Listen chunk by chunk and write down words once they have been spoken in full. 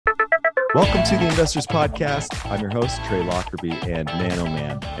Welcome to the Investors Podcast. I'm your host, Trey Lockerbie, and man, oh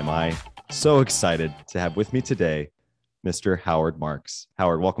man, am I so excited to have with me today, Mr. Howard Marks.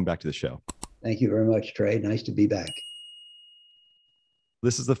 Howard, welcome back to the show. Thank you very much, Trey. Nice to be back.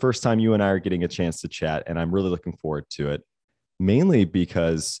 This is the first time you and I are getting a chance to chat, and I'm really looking forward to it, mainly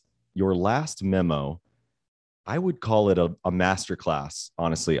because your last memo, I would call it a masterclass,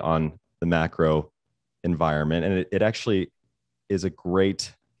 honestly, on the macro environment. And it actually is a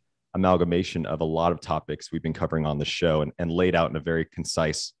great amalgamation of a lot of topics we've been covering on the show and laid out in a very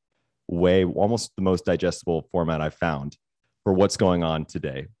concise way, almost the most digestible format I've found for what's going on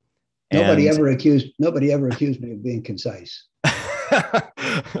today. Nobody ever accused me of being concise.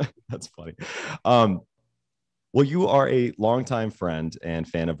 That's funny. Well, you are a longtime friend and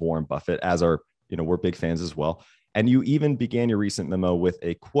fan of Warren Buffett, as are, we're big fans as well. And you even began your recent memo with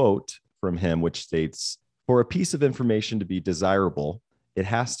a quote from him, which states, "For a piece of information to be desirable, it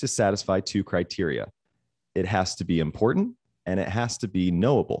has to satisfy two criteria. It has to be important and it has to be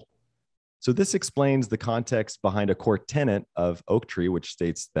knowable." So this explains the context behind a core tenet of Oaktree, which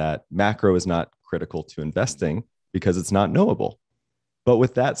states that macro is not critical to investing because it's not knowable. But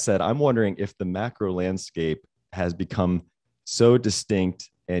with that said, I'm wondering if the macro landscape has become so distinct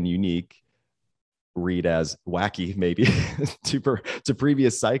and unique, read as wacky maybe, to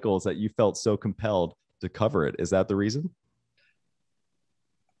previous cycles that you felt so compelled to cover it. Is that the reason?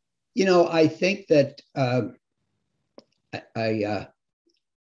 I think that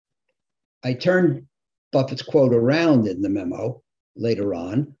I turned Buffett's quote around in the memo later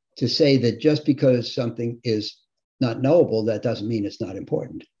on to say that just because something is not knowable, that doesn't mean it's not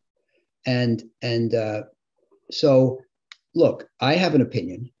important. So, look, I have an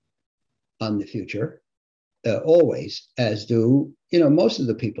opinion on the future, always, as do most of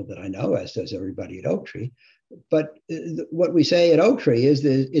the people that I know, as does everybody at Oaktree. But what we say at Oaktree is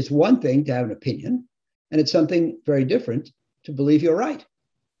that it's one thing to have an opinion, and it's something very different to believe you're right.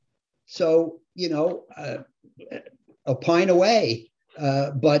 So, opine away,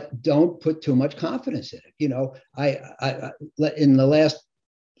 but don't put too much confidence in it. I in the last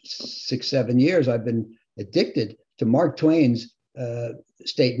 6-7 years, I've been addicted to Mark Twain's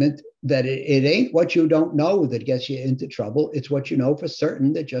statement that it ain't what you don't know that gets you into trouble. It's what you know for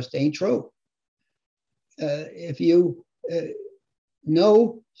certain that just ain't true. If you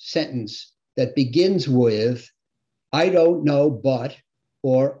no sentence that begins with "I don't know, but,"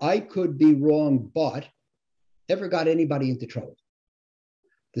 or "I could be wrong, but," ever got anybody into trouble.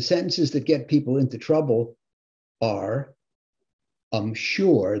 The sentences that get people into trouble are "I'm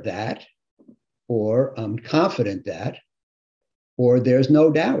sure that," or "I'm confident that," or "there's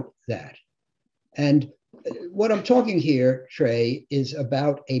no doubt that." And what I'm talking here, Trey, is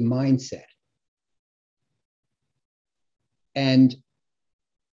about a mindset. And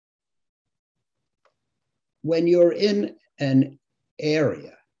when you're in an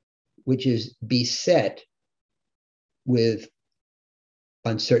area which is beset with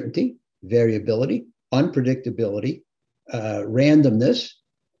uncertainty, variability, unpredictability, randomness,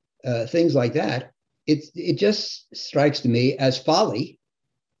 things like that, it just strikes to me as folly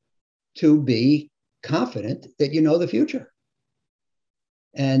to be confident that you know the future.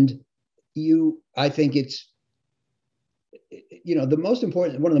 And I think it's, one of the most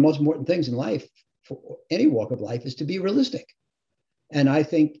important things in life for any walk of life is to be realistic. And I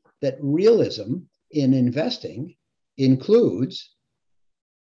think that realism in investing includes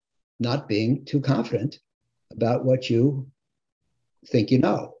not being too confident about what you think you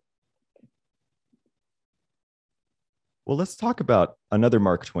know. Well, let's talk about another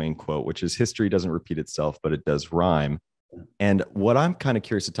Mark Twain quote, which is "History doesn't repeat itself, but it does rhyme." And what I'm kind of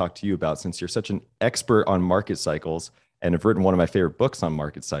curious to talk to you about, since you're such an expert on market cycles and have written one of my favorite books on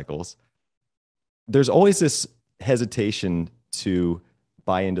market cycles, there's always this hesitation to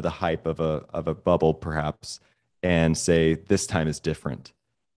buy into the hype of a bubble, perhaps, and say this time is different.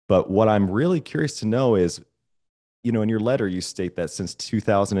 But what I'm really curious to know is, in your letter, you state that since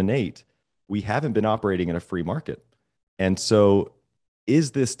 2008, we haven't been operating in a free market. And so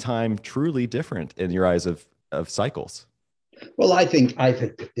is this time truly different in your eyes of cycles? Well, I think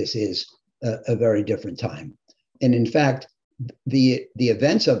that this is a very different time. And in fact, the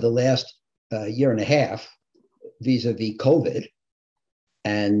events of the last year and a half, vis-a-vis COVID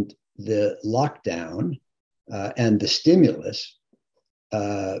and the lockdown and the stimulus,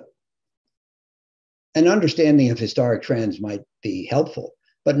 an understanding of historic trends might be helpful,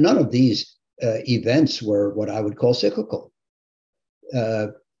 but none of these events were what I would call cyclical.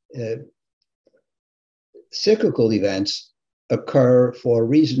 Cyclical events occur for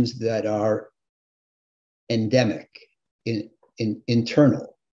reasons that are endemic,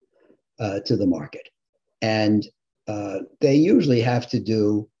 internal. to the market. And they usually have to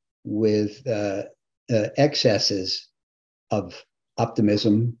do with excesses of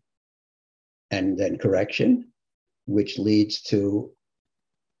optimism and then correction, which leads to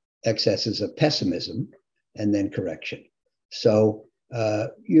excesses of pessimism and then correction. So,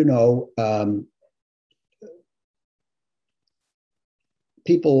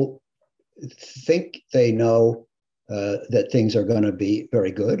 people think they know that things are going to be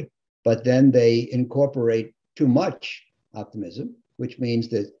very good, but then they incorporate too much optimism, which means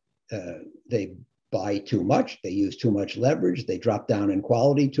that they buy too much, they use too much leverage, they drop down in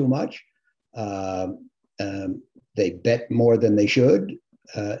quality too much, they bet more than they should,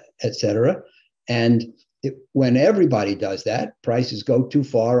 etc. And when everybody does that, prices go too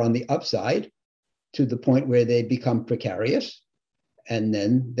far on the upside to the point where they become precarious, and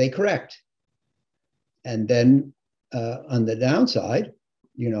then they correct. And then on the downside,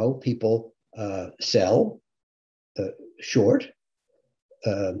 people sell, short,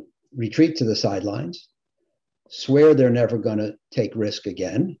 retreat to the sidelines, swear they're never going to take risk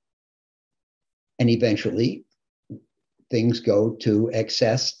again, and eventually things go to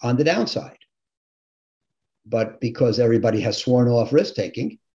excess on the downside. But because everybody has sworn off risk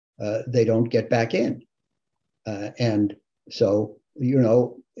taking, they don't get back in. And so,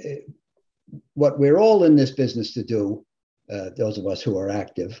 what we're all in this business to do, those of us who are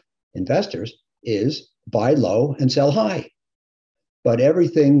active investors, is buy low and sell high. But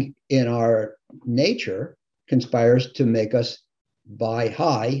everything in our nature conspires to make us buy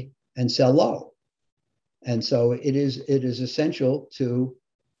high and sell low. And so it is essential to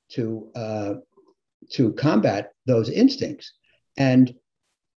combat those instincts. And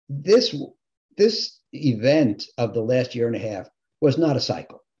this event of the last year and a half was not a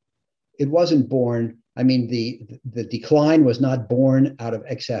cycle. It wasn't born. I mean, the decline was not born out of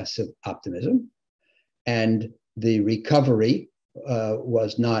excessive optimism, and the recovery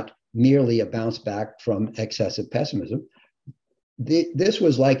was not merely a bounce back from excessive pessimism. This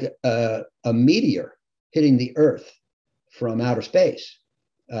was like a meteor hitting the Earth from outer space.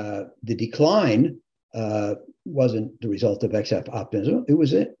 The decline wasn't the result of excessive optimism. It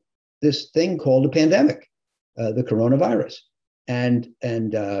was this thing called a pandemic, the coronavirus. And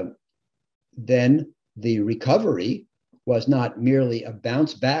then the recovery was not merely a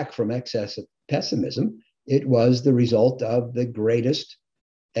bounce back from excessive pessimism. It was the result of the greatest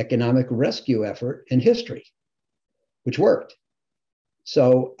economic rescue effort in history, which worked.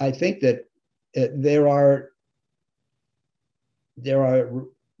 So I think that there are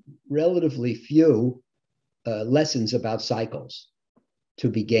relatively few lessons about cycles to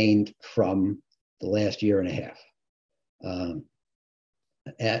be gained from the last year and a half.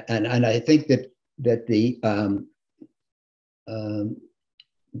 And I think that the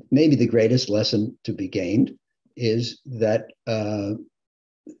maybe the greatest lesson to be gained is that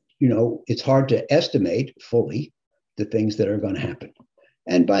it's hard to estimate fully the things that are going to happen.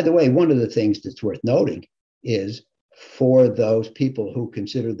 And by the way, one of the things that's worth noting is for those people who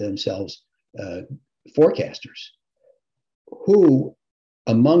consider themselves forecasters, who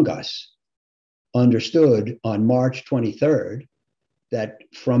among us understood on March 23rd that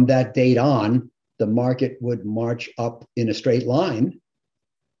from that date on, the market would march up in a straight line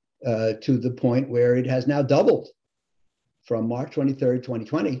to the point where it has now doubled from March 23rd,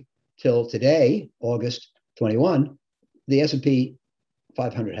 2020 till today, August 21, the S&P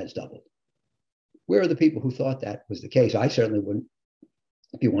 500 has doubled. Where are the people who thought that was the case? I certainly wouldn't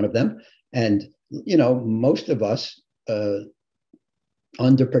be one of them. And, most of us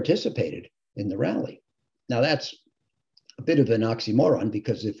underparticipated in the rally. Now, that's a bit of an oxymoron,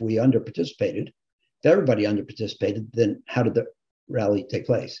 because if we underparticipated, if everybody underparticipated, then how did the rally take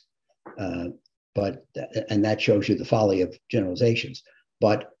place? And that shows you the folly of generalizations.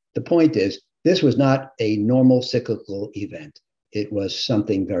 But the point is, this was not a normal cyclical event. It was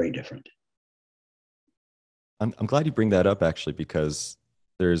something very different. I'm glad you bring that up, actually, because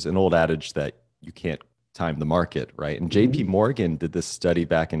there's an old adage that you can't time the market, right? And JP Morgan did this study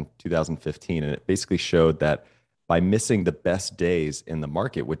back in 2015, and it basically showed that by missing the best days in the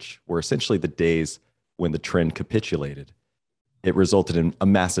market, which were essentially the days when the trend capitulated, it resulted in a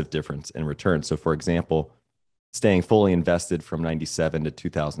massive difference in return. So for example, staying fully invested from 97 to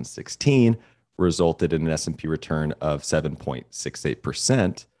 2016 resulted in an S&P return of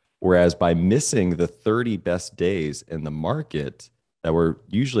 7.68%. Whereas by missing the 30 best days in the market that were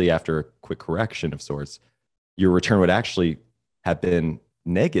usually after a quick correction of sorts, your return would actually have been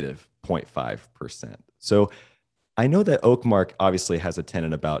negative 0.5%. So I know that Oakmark obviously has a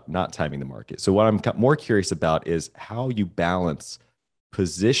tenet about not timing the market. So what I'm more curious about is how you balance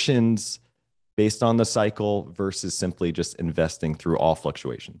positions based on the cycle versus simply just investing through all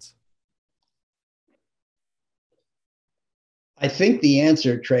fluctuations? I think the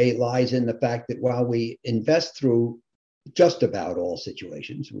answer, Trey, lies in the fact that while we invest through just about all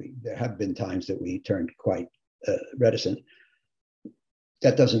situations, there have been times that we turned quite reticent.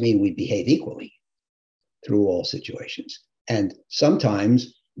 That doesn't mean we behave equally through all situations. And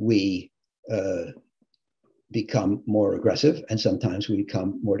sometimes we become more aggressive, and sometimes we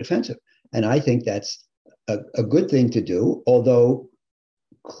become more defensive. And I think that's a good thing to do, although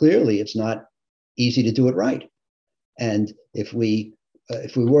clearly it's not easy to do it right. And if we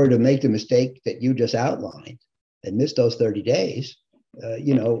were to make the mistake that you just outlined and miss those 30 days,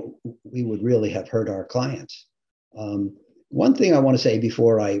 we would really have hurt our clients. One thing I want to say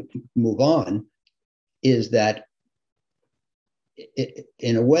before I move on is that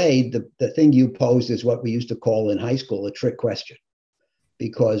in a way, the thing you posed is what we used to call in high school a trick question.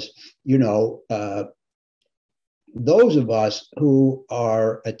 Because, those of us who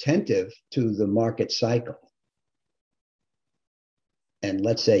are attentive to the market cycle, and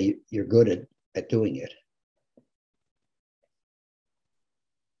let's say you're good at doing it,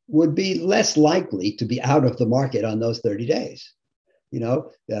 would be less likely to be out of the market on those 30 days.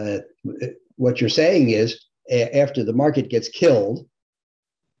 What you're saying is after the market gets killed,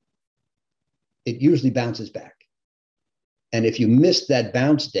 it usually bounces back. And if you miss that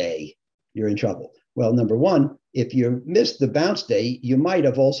bounce day, you're in trouble. Well, number one, if you missed the bounce day, you might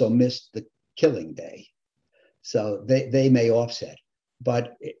have also missed the killing day. So they may offset.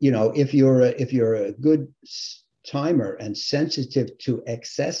 But if you're a good timer and sensitive to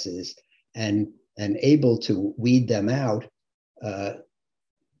excesses and able to weed them out,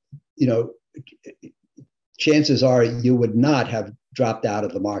 chances are you would not have dropped out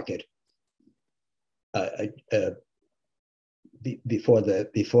of the market before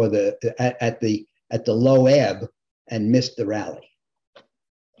at the low ebb and missed the rally.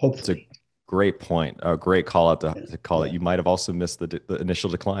 Hopefully. It's a great point. A great call out to call it. You might have also missed the initial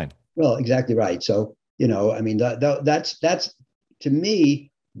decline. Well, exactly right. So that's to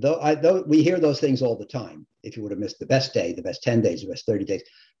me. Though we hear those things all the time. If you would have missed the best day, the best 10 days, the best 30 days,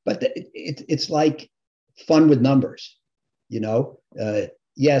 but it's like fun with numbers.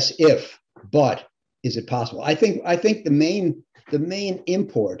 Yes, if, but is it possible? I think the main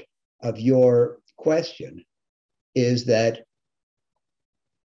import of your question is that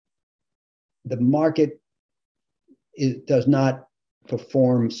the market does not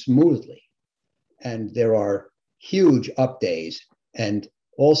perform smoothly, and there are huge up days and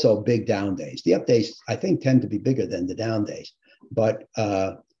also big down days. The up days, I think, tend to be bigger than the down days, but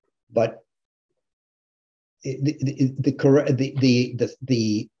the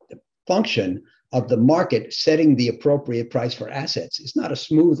function of the market setting the appropriate price for assets is not a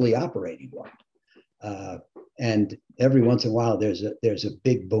smoothly operating one, and every once in a while there's a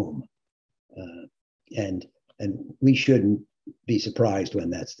big boom, and we shouldn't be surprised when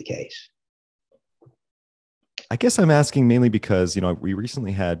that's the case. I guess I'm asking mainly because, we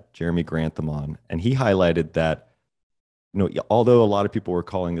recently had Jeremy Grantham on, and he highlighted that, although a lot of people were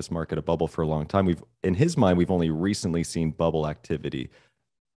calling this market a bubble for a long time, in his mind, we've only recently seen bubble activity.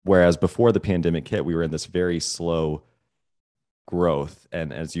 Whereas before the pandemic hit, we were in this very slow growth.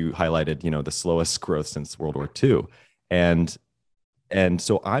 And as you highlighted, the slowest growth since World War II. And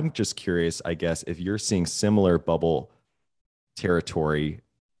so I'm just curious, I guess, if you're seeing similar bubble territory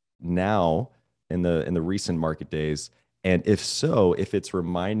now in the recent market days, and if so, if it's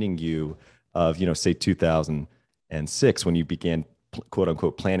reminding you of, say 2006 when you began quote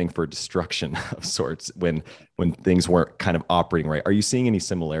unquote planning for destruction of sorts, when things weren't kind of operating right. Are you seeing any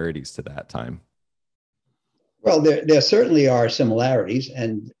similarities to that time? Well, there certainly are similarities,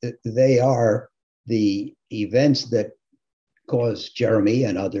 and they are the events that caused Jeremy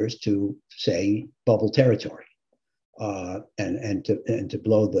and others to say bubble territory, and to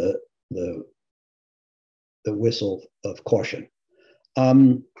blow the whistle of caution.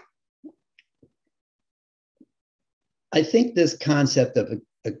 I think this concept of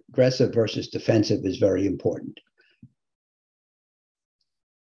aggressive versus defensive is very important.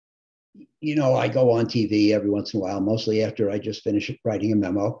 I go on TV every once in a while, mostly after I just finish writing a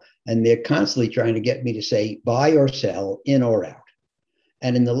memo, and they're constantly trying to get me to say buy or sell, in or out.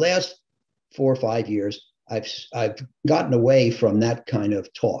 And in the last 4 or 5 years, I've gotten away from that kind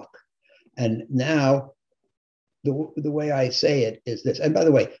of talk. And now the way I say it is this. And by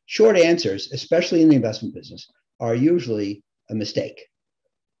the way, short answers, especially in the investment business, are usually a mistake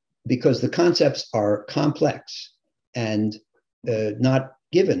because the concepts are complex and not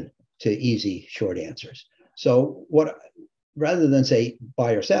given to easy short answers. So what rather than say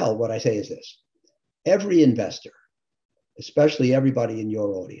buy or sell, what I say is this: every investor, especially everybody in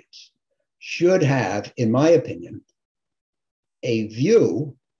your audience, should have, in my opinion, a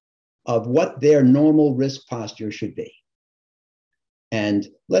view of what their normal risk posture should be. And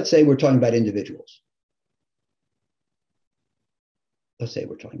let's say we're talking about individuals. Let's say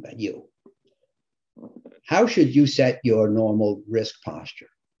we're talking about you. How should you set your normal risk posture?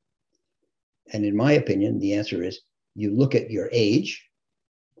 And in my opinion, the answer is you look at your age,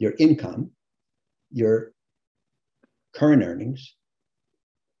 your income, your current earnings,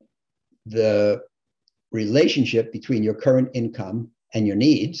 the relationship between your current income and your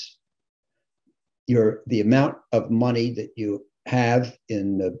needs, the amount of money that you have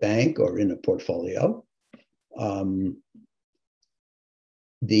in the bank or in a portfolio,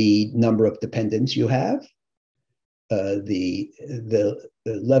 the number of dependents you have, the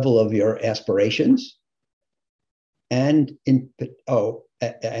level of your aspirations, and in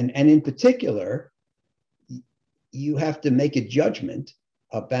particular, you have to make a judgment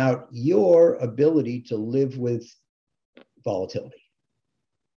about your ability to live with volatility,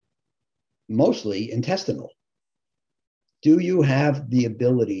 mostly intestinal. Do you have the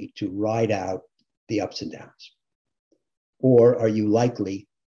ability to ride out the ups and downs? Or are you likely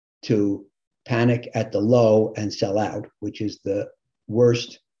to panic at the low and sell out, which is the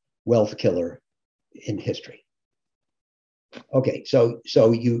worst wealth killer in history? Okay, so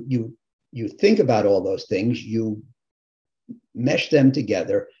you think about all those things, you mesh them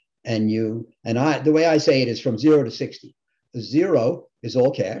together, and the way I say it is from 0 to 60. 0 is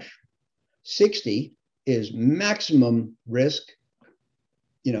all cash, 60 is maximum risk,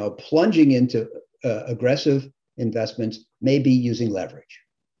 plunging into aggressive investments, maybe using leverage.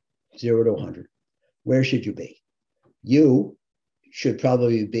 0 to 100. Where should you be? You should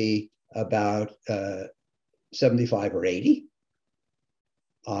probably be about 75 or 80.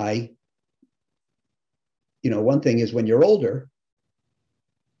 One thing is when you're older,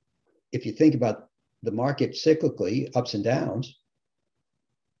 if you think about the market cyclically, ups and downs,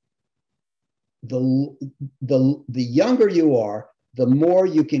 the younger you are, the more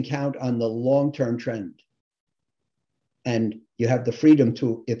you can count on the long-term trend. And you have the freedom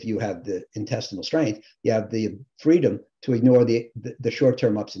to, if you have the intestinal strength, you have the freedom to ignore the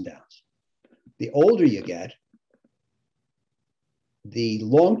short-term ups and downs. The older you get, the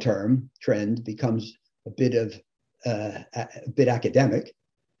long-term trend becomes a bit academic,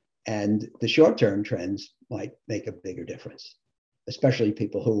 and the short-term trends might make a bigger difference, especially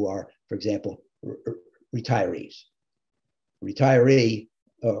people who are, for example, retirees. Retiree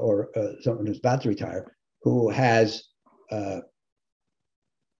or someone who's about to retire, who has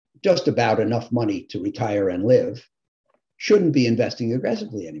just about enough money to retire and live, shouldn't be investing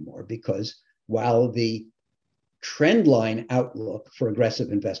aggressively anymore, because while the trend line outlook for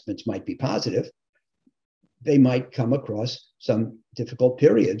aggressive investments might be positive, they might come across some difficult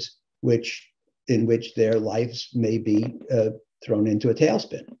periods in which their lives may be thrown into a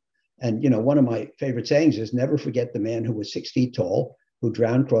tailspin. And one of my favorite sayings is, never forget the man who was 6 feet tall, who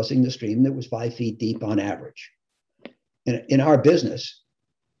drowned crossing the stream that was 5 feet deep on average. In our business,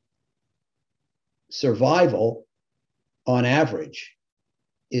 survival on average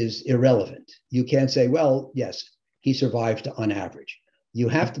is irrelevant. You can't say, well, yes, he survived on average. You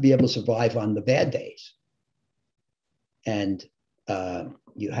have to be able to survive on the bad days. And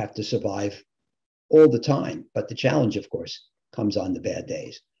you have to survive all the time. But the challenge, of course, comes on the bad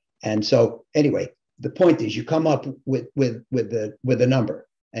days. And so anyway, the point is you come up with a number,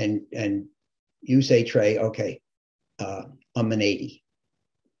 and you say, Trey, okay, I'm an 80.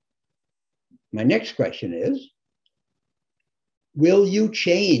 My next question is, will you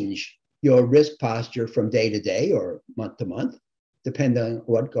change your risk posture from day to day or month to month, depending on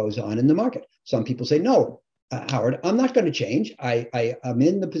what goes on in the market? Some people say, no, Howard, I'm not going to change. I'm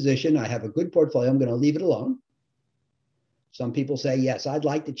in the position. I have a good portfolio. I'm going to leave it alone. Some people say, yes, I'd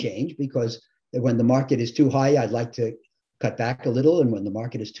like to change, because when the market is too high, I'd like to cut back a little. And when the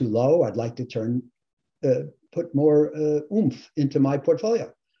market is too low, I'd like to put more oomph into my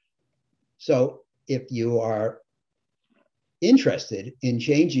portfolio. So if you are interested in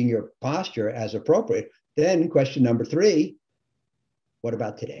changing your posture as appropriate, then question number 3, what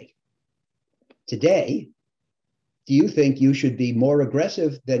about today? Today, do you think you should be more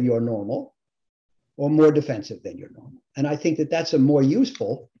aggressive than your normal or more defensive than your normal? And I think that that's a more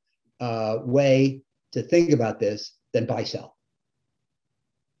useful way to think about this than buy sell.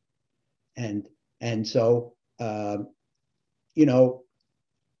 And so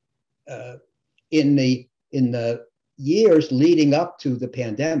in the years leading up to the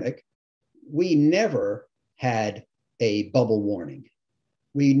pandemic, we never had a bubble warning.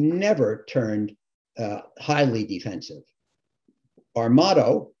 We never turned highly defensive. Our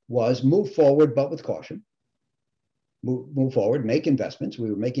motto was move forward, but with caution. Move forward, make investments. We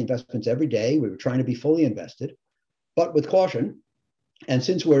were making investments every day. We were trying to be fully invested, but with caution. And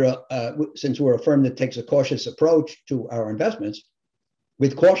since we're a firm that takes a cautious approach to our investments,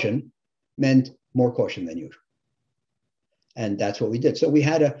 with caution meant more caution than usual. And that's what we did. So we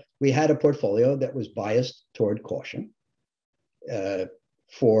had a portfolio that was biased toward caution.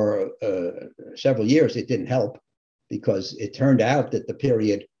 For several years, it didn't help because it turned out that the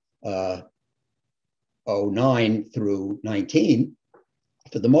period 09 through 19,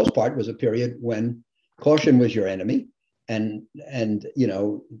 for the most part, was a period when caution was your enemy, and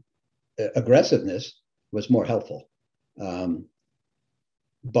aggressiveness was more helpful.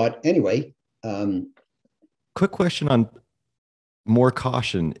 But anyway, quick question on more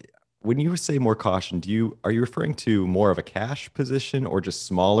caution. When you say more caution, are you referring to more of a cash position or just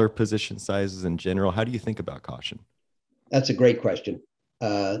smaller position sizes in general? How do you think about caution? That's a great question.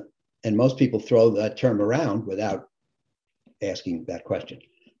 And most people throw that term around without asking that question.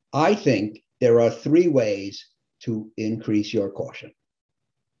 I think there are three ways to increase your caution.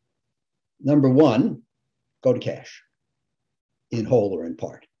 Number one, go to cash, in whole or in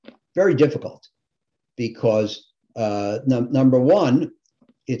part. Very difficult because number one,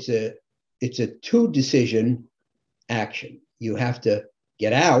 it's a two decision action. You have to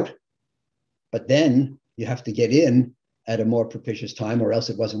get out, but then you have to get in at a more propitious time, or else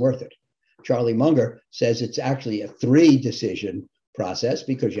it wasn't worth it. Charlie Munger says it's actually a three decision process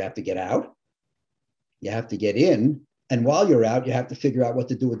because you have to get out, you have to get in, and while you're out, you have to figure out what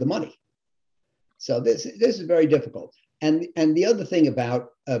to do with the money. So this is very difficult. And the other thing about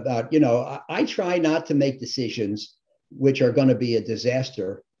I try not to make decisions which are going to be a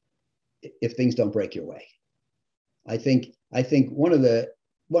disaster if things don't break your way. I think one of the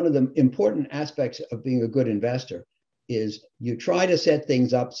important aspects of being a good investor is you try to set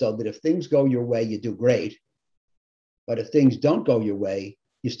things up so that if things go your way, you do great. But if things don't go your way,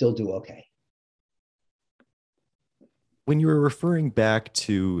 you still do okay. When you were referring back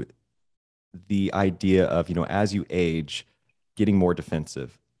to the idea of, as you age, getting more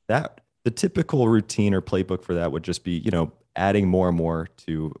defensive, that the typical routine or playbook for that would just be, adding more and more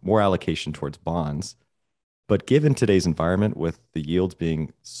to more allocation towards bonds. But given today's environment with the yields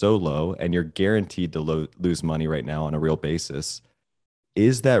being so low and you're guaranteed to lose money right now on a real basis,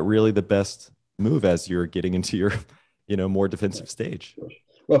 is that really the best move as you're getting into your, more defensive stage?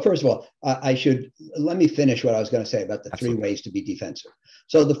 Well, first of all, let me finish what I was going to say about the Absolutely. three ways to be defensive.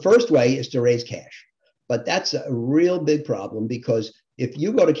 So the first way is to raise cash, but that's a real big problem because if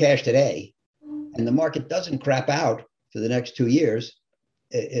you go to cash today and the market doesn't crap out for the next 2 years,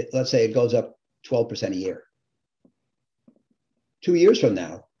 let's say it goes up 12% a year. 2 years from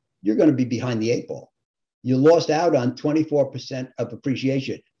now, you're going to be behind the eight ball. You lost out on 24% of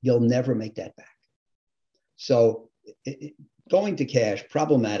appreciation. You'll never make that back. So going to cash,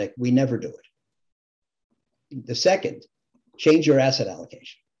 problematic. We never do it. The second, change your asset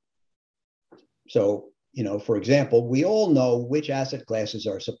allocation. So, for example, we all know which asset classes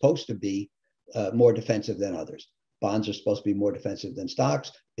are supposed to be more defensive than others. Bonds are supposed to be more defensive than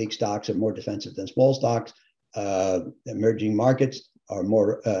stocks. Big stocks are more defensive than small stocks. Emerging markets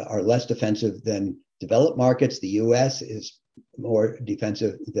are less defensive than developed markets. The U.S. is more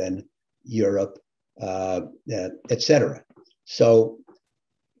defensive than Europe, etc. So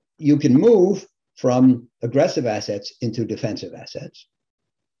you can move from aggressive assets into defensive assets.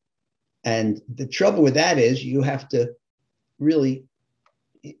 And the trouble with that is you have to really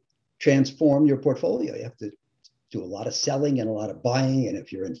transform your portfolio. You have to do a lot of selling and a lot of buying. And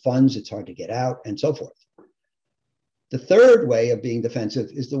if you're in funds, it's hard to get out and so forth. The third way of being defensive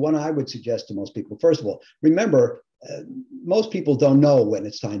is the one I would suggest to most people. First of all, remember, most people don't know when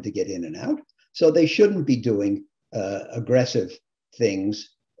it's time to get in and out. So they shouldn't be doing aggressive things.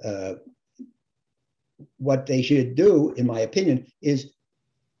 What they should do, in my opinion, is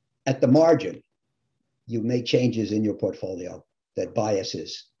at the margin, you make changes in your portfolio that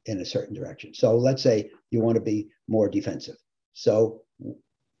biases in a certain direction. So let's say you want to be more defensive. So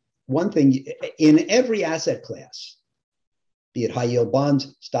one thing, in every asset class, be it high yield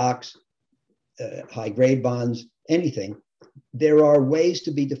bonds, stocks, high grade bonds, anything, there are ways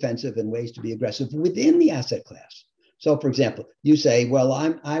to be defensive and ways to be aggressive within the asset class. So, for example, you say, "Well,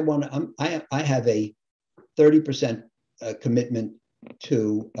 I have a 30% commitment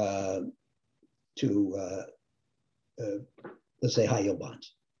to let's say high yield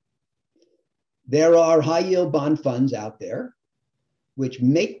bonds." There are high yield bond funds out there which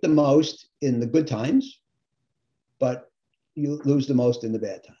make the most in the good times, but you lose the most in the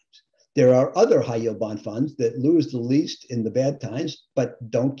bad times. There are other high yield bond funds that lose the least in the bad times, but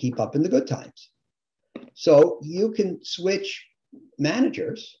don't keep up in the good times. So you can switch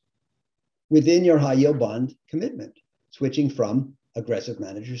managers within your high yield bond commitment, switching from aggressive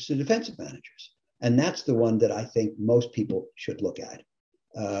managers to defensive managers. And that's the one that I think most people should look at.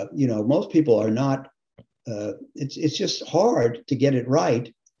 Most people are not, it's just hard to get it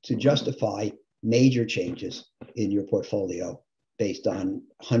right to justify major changes in your portfolio based on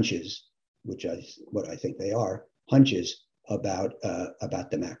hunches, which is what I think they are, hunches about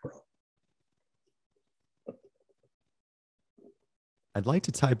the macro. I'd like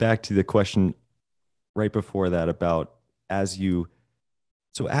to tie back to the question right before that about as you're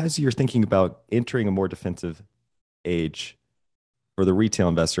thinking about entering a more defensive age for the retail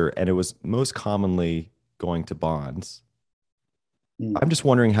investor, and it was most commonly going to bonds. I'm just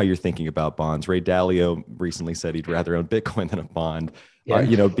wondering how you're thinking about bonds. Ray Dalio recently said he'd rather own Bitcoin than a bond,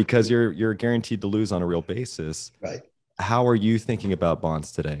 because you're guaranteed to lose on a real basis. Right. How are you thinking about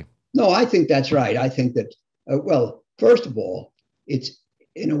bonds today? No, I think that's right. I think that, first of all, it's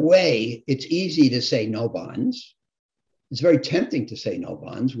in a way, it's easy to say no bonds. It's very tempting to say no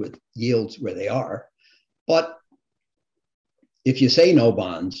bonds with yields where they are. But if you say no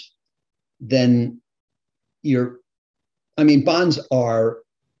bonds, then bonds are,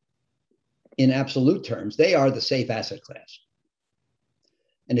 in absolute terms, they are the safe asset class.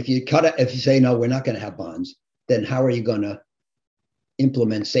 And if you say, no, we're not going to have bonds, then how are you going to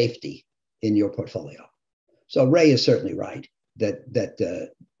implement safety in your portfolio? So Ray is certainly right that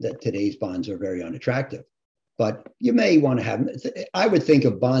today's bonds are very unattractive. But you may want to have, I would think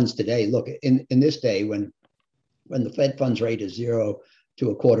of bonds today. Look, in this day when the Fed funds rate is 0 to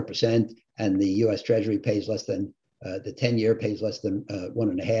 0.25% and the US Treasury pays less than, the 10-year pays less than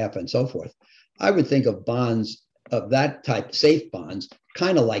 1.5% and so forth, I would think of bonds of that type, safe bonds,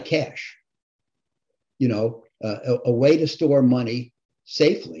 kind of like cash. A way to store money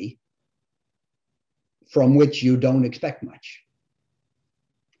safely from which you don't expect much.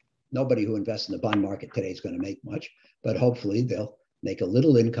 Nobody who invests in the bond market today is going to make much, but hopefully they'll make a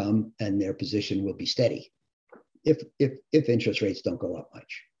little income and their position will be steady if interest rates don't go up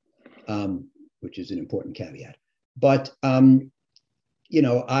much, which is an important caveat. But I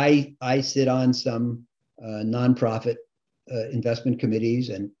sit on some nonprofit investment committees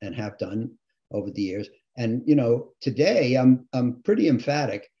and have done over the years. And today I'm pretty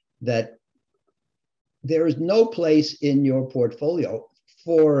emphatic that there is no place in your portfolio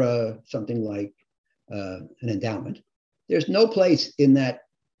for something like an endowment. There's no place in that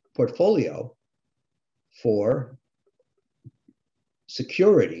portfolio for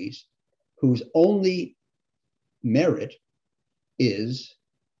securities whose only merit is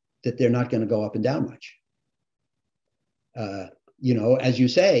that they're not going to go up and down much. As you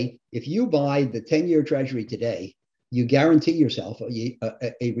say, if you buy the 10-year Treasury today, you guarantee yourself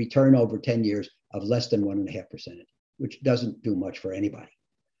a return over 10 years of less than 1.5%, which doesn't do much for anybody.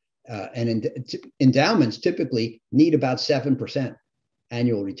 And endowments typically need about 7%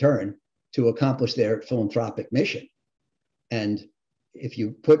 annual return to accomplish their philanthropic mission. And if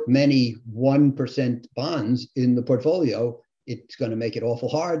you put many 1% bonds in the portfolio, it's going to make it awful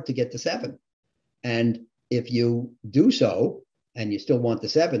hard to get to 7. And if you do so, and you still want the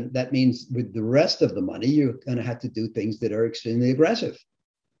 7, that means with the rest of the money, you're going to have to do things that are extremely aggressive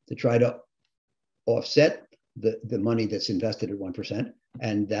to try to offset the money that's invested at 1%.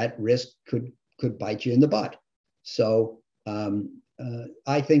 And that risk could bite you in the butt. So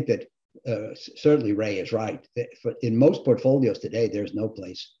I think that certainly Ray is right. In most portfolios today, there's no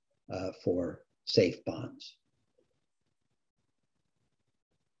place for safe bonds.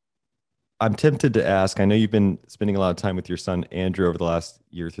 I'm tempted to ask, I know you've been spending a lot of time with your son, Andrew, over the last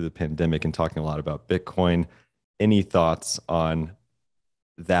year through the pandemic and talking a lot about Bitcoin. Any thoughts on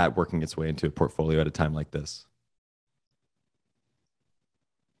that working its way into a portfolio at a time like this?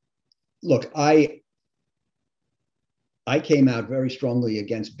 Look, I came out very strongly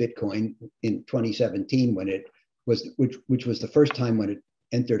against Bitcoin in 2017 when it was, which was the first time when it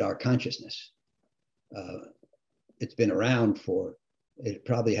entered our consciousness. It's been around it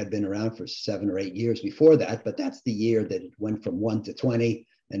probably had been around for 7 or 8 years before that, but that's the year that it went from 1 to 20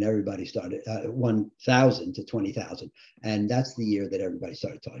 and everybody started 1,000 to 20,000. And that's the year that everybody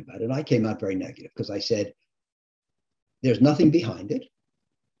started talking about it. And I came out very negative because I said, there's nothing behind it.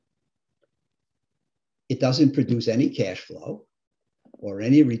 It doesn't produce any cash flow or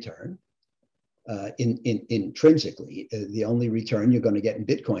any return intrinsically. The only return you're going to get in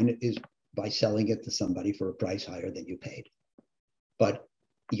Bitcoin is by selling it to somebody for a price higher than you paid. But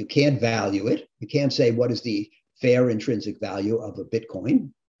you can't value it. You can't say what is the fair intrinsic value of a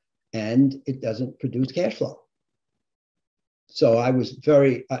Bitcoin, and it doesn't produce cash flow. So I was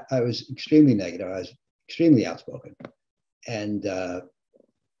extremely negative. I was extremely outspoken. And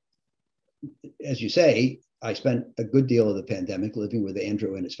as you say, I spent a good deal of the pandemic living with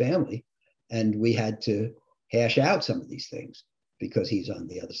Andrew and his family, and we had to hash out some of these things because he's on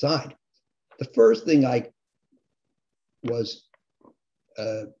the other side. The first thing I was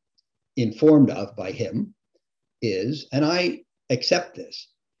informed of by him is, and I accept this,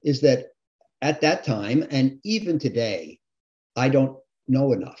 is that at that time, and even today, I don't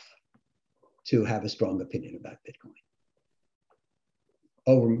know enough to have a strong opinion about Bitcoin.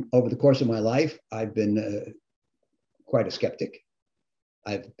 Over the course of my life, I've been quite a skeptic.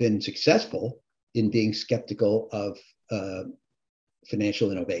 I've been successful in being skeptical of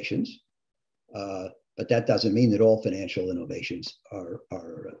financial innovations, but that doesn't mean that all financial innovations are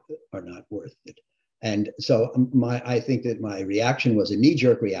not worth it. And so I think that my reaction was a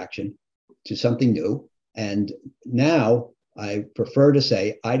knee-jerk reaction to something new. And now I prefer to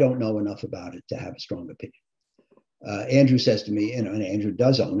say I don't know enough about it to have a strong opinion. Andrew says to me, and Andrew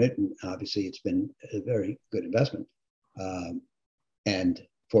does own it, and obviously it's been a very good investment. And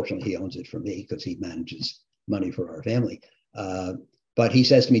fortunately, he owns it for me because he manages money for our family. But he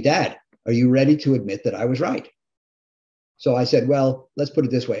says to me, Dad, are you ready to admit that I was right? So I said, well, let's put it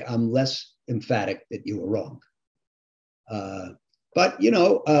this way. I'm less emphatic that you were wrong. But,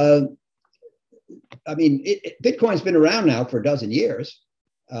 I mean, Bitcoin's been around now for a dozen years.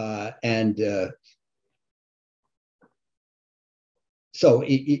 So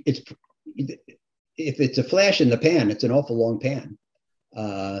if it's a flash in the pan, it's an awful long pan.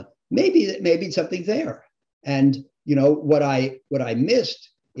 Maybe something's there. And what I missed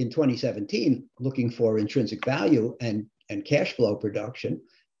in 2017, looking for intrinsic value and cash flow production,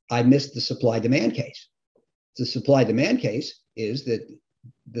 I missed the supply-demand case. The supply-demand case is that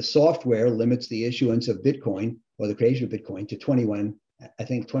the software limits the issuance of Bitcoin or the creation of Bitcoin to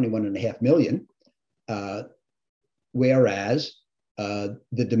 21.5 million, whereas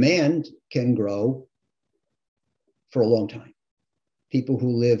the demand can grow for a long time. People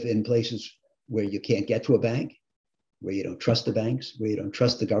who live in places where you can't get to a bank, where you don't trust the banks, where you don't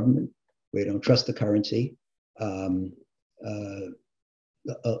trust the government, where you don't trust the currency, a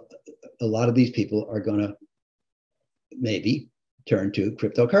lot of these people are going to maybe turn to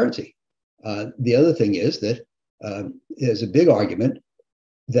cryptocurrency. The other thing is that there's a big argument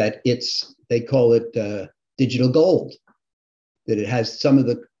that they call it digital gold, that it has some of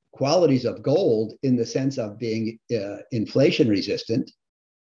the qualities of gold in the sense of being inflation resistant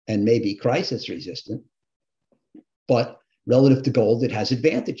and maybe crisis resistant, but relative to gold, it has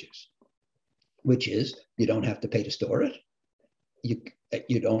advantages, which is you don't have to pay to store it.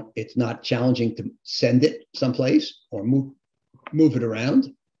 It's not challenging to send it someplace or move it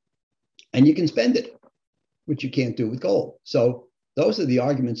around, and you can spend it, which you can't do with gold. So those are the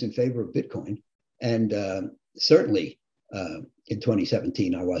arguments in favor of Bitcoin. And certainly in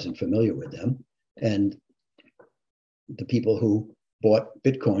 2017, I wasn't familiar with them. And the people who bought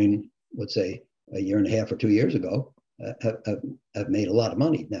Bitcoin, let's say a year and a half or 2 years ago, have made a lot of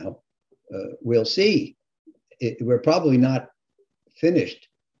money. Now, we'll see. We're probably not finished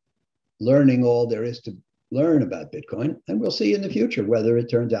learning all there is to learn about Bitcoin, and we'll see in the future whether it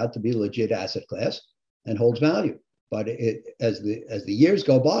turns out to be a legit asset class and holds value. But as the years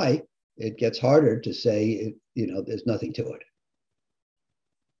go by, it gets harder to say, there's nothing to it.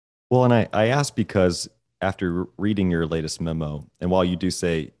 Well, and I asked because after reading your latest memo, and while you do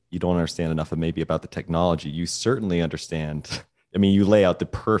say you don't understand enough of maybe about the technology, you certainly understand. I mean, you lay out the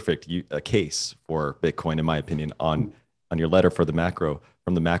perfect case for Bitcoin, in my opinion, on your letter from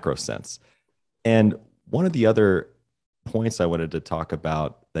the macro sense. And one of the other points I wanted to talk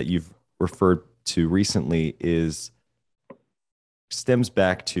about that you've referred to recently stems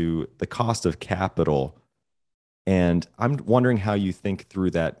back to the cost of capital. And I'm wondering how you think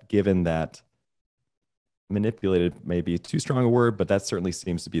through that, given that manipulated may be too strong a word, but that certainly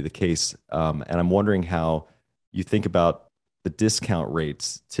seems to be the case. And I'm wondering how you think about the discount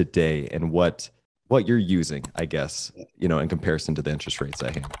rates today and what you're using, I guess, in comparison to the interest rates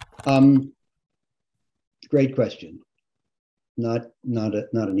I have. Great question. Not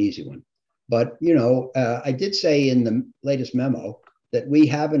an easy one. But, I did say in the latest memo that we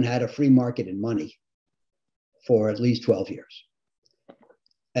haven't had a free market in money for at least 12 years.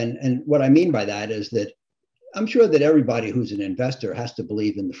 And what I mean by that is that I'm sure that everybody who's an investor has to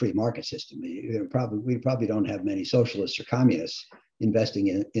believe in the free market system. We probably don't have many socialists or communists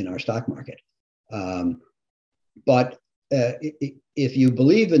investing in our stock market. But if you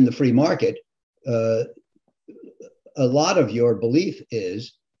believe in the free market, a lot of your belief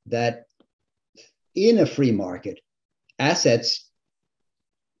is that in a free market, assets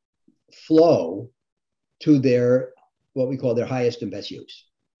flow to their, what we call their highest and best use.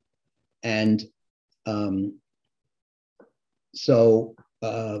 And so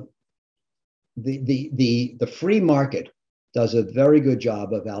the free market does a very good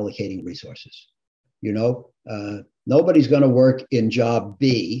job of allocating resources. You know, nobody's going to work in job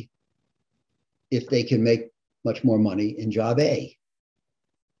B if they can make much more money in job A.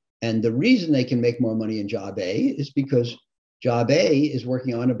 And the reason they can make more money in job A is because job A is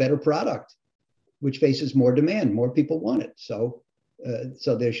working on a better product, which faces more demand. More people want it. So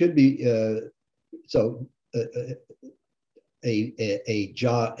there should be a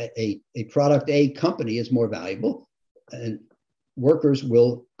product A company is more valuable, and workers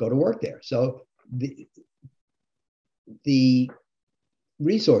will go to work there. So the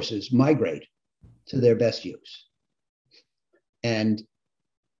resources migrate to their best use, and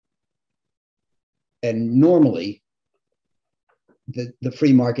normally the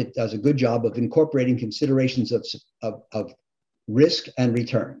free market does a good job of incorporating considerations of risk and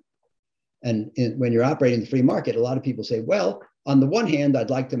return. And when you're operating the free market, a lot of people say, well, on the one hand,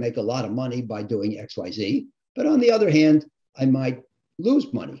 I'd like to make a lot of money by doing XYZ, but on the other hand, I might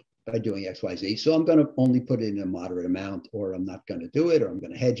lose money by doing XYZ. So I'm going to only put it in a moderate amount, or I'm not going to do it, or I'm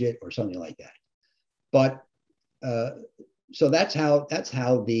going to hedge it, or something like that. But so that's how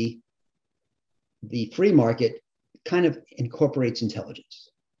the free market kind of incorporates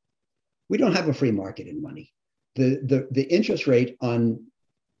intelligence. We don't have a free market in money. The interest rate on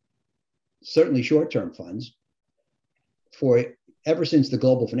certainly short-term funds for ever since the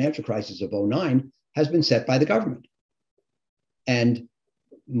global financial crisis of 2009 has been set by the government. And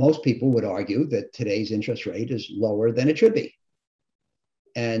most people would argue that today's interest rate is lower than it should be.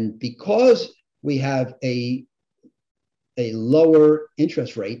 And because we have a lower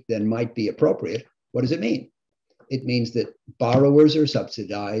interest rate than might be appropriate, what does it mean? It means that borrowers are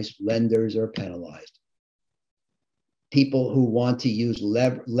subsidized, lenders are penalized. People who want to use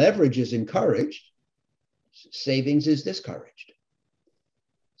leverage is encouraged, savings is discouraged.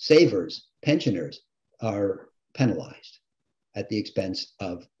 Savers, pensioners are penalized at the expense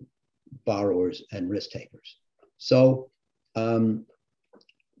of borrowers and risk takers. So, the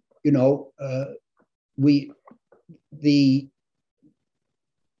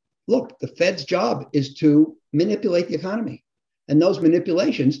Fed's job is to manipulate the economy, and those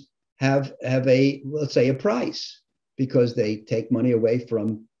manipulations have let's say a price, because they take money away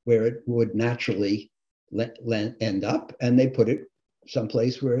from where it would naturally end up, and they put it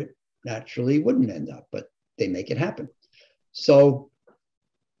someplace where it naturally wouldn't end up, but they make it happen. So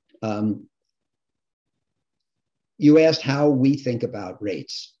you asked how we think about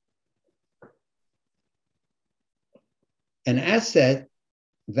rates. An asset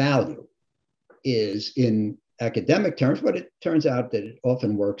value is, in academic terms, but it turns out that it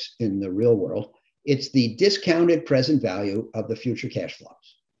often works in the real world, it's the discounted present value of the future cash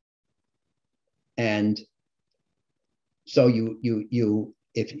flows. And so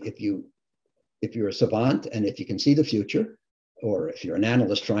if you're a savant, and if you can see the future, or if you're an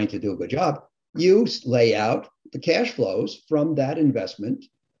analyst trying to do a good job, you lay out the cash flows from that investment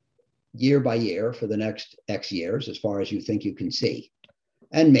year by year for the next X years, as far as you think you can see.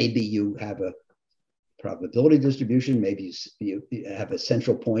 And maybe you have a probability distribution, maybe you have a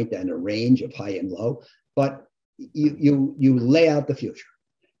central point and a range of high and low, but you lay out the future.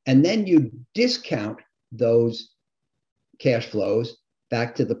 And then you discount those cash flows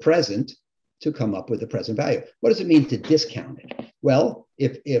back to the present to come up with the present value. What does it mean to discount it? Well,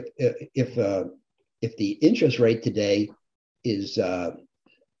 if the interest rate today is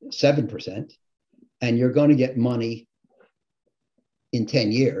 7%, and you're going to get money in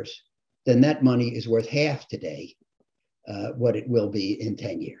 10 years, then that money is worth half today what it will be in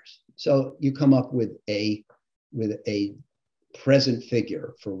 10 years. So you come up with a present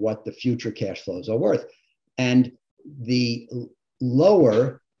figure for what the future cash flows are worth. And the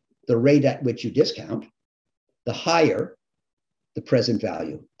lower the rate at which you discount, the higher the present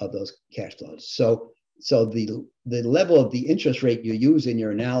value of those cash flows. So the level of the interest rate you use in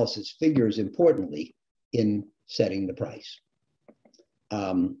your analysis figures importantly in setting the price.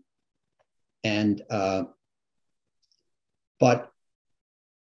 But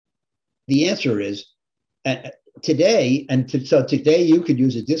the answer is today, so today you could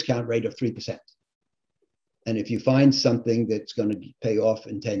use a discount rate of 3%. And if you find something that's going to pay off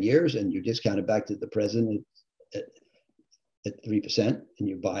in 10 years and you discount it back to the present at 3% and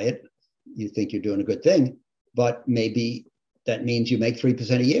you buy it, you think you're doing a good thing, but maybe that means you make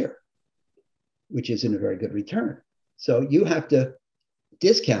 3% a year, which isn't a very good return. So you have to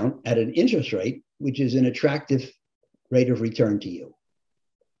discount at an interest rate, which is an attractive rate of return to you.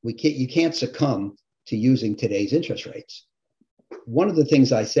 You can't succumb to using today's interest rates. One of the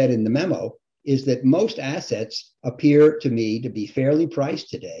things I said in the memo is that most assets appear to me to be fairly priced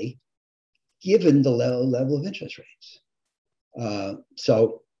today, given the low level of interest rates.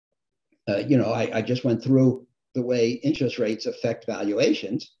 I just went through the way interest rates affect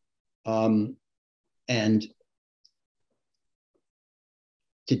valuations. And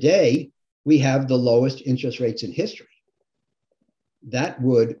today, we have the lowest interest rates in history. That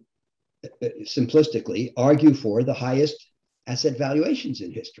would simplistically argue for the highest asset valuations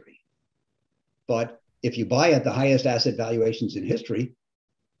in history. But if you buy at the highest asset valuations in history,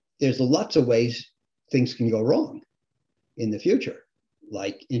 there's lots of ways things can go wrong in the future.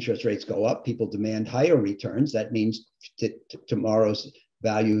 Like interest rates go up, people demand higher returns. That means tomorrow's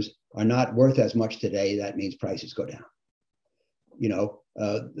values are not worth as much today. That means prices go down.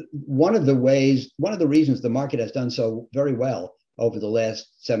 One of the reasons the market has done so very well over the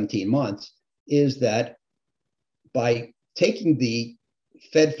last 17 months is that by taking the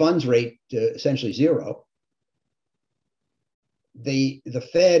Fed funds rate to essentially zero, the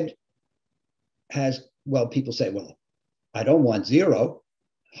Fed has, well, people say, well, I don't want zero.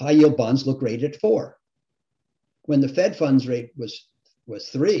 High yield bonds look great at 4. When the Fed funds rate was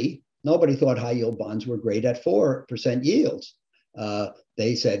 3, nobody thought high yield bonds were great at 4% yields.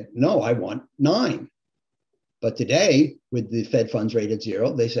 They said, no, I want 9. But today, with the Fed funds rate at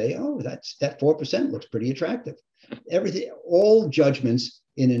 0, they say, oh, that 4% looks pretty attractive. All judgments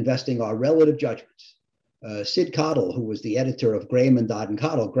in investing are relative judgments. Sid Cottle, who was the editor of Graham and Dodd and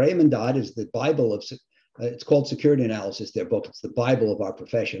Cottle, Graham and Dodd is the Bible of, it's called Security Analysis, their book. It's the Bible of our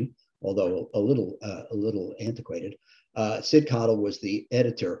profession, although a little antiquated. Sid Cottle was the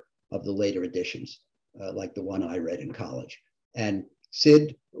editor of the later editions, like the one I read in college. And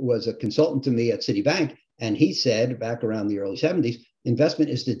Sid was a consultant to me at Citibank, and he said back around the early 70s,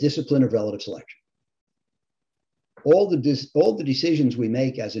 investment is the discipline of relative selection. All the decisions we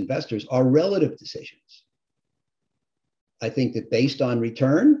make as investors are relative decisions. I think that based on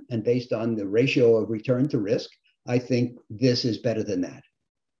return and based on the ratio of return to risk, I think this is better than that.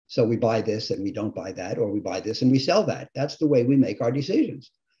 So we buy this and we don't buy that, or we buy this and we sell that. That's the way we make our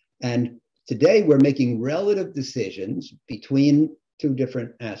decisions. And today we're making relative decisions between two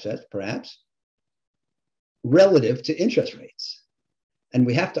different assets, perhaps, relative to interest rates. And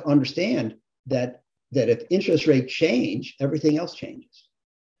we have to understand that if interest rates change, everything else changes.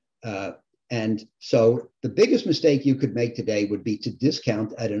 And so the biggest mistake you could make today would be to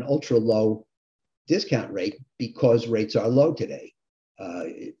discount at an ultra low discount rate because rates are low today.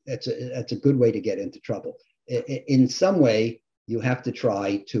 That's a good way to get into trouble. In some way, you have to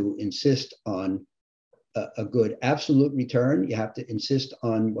try to insist on a good absolute return. You have to insist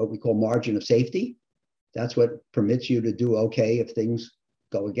on what we call margin of safety. That's what permits you to do okay if things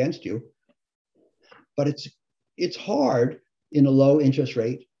go against you. But it's hard in a low interest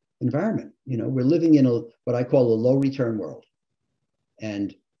rate environment. We're living in what I call a low return world.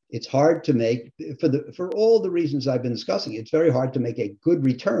 And it's hard to make, for all the reasons I've been discussing, it's very hard to make a good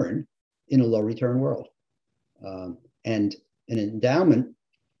return in a low return world. And an endowment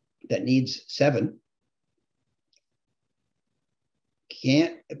that needs 7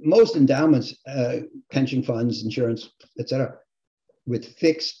 most endowments, pension funds, insurance, et cetera, with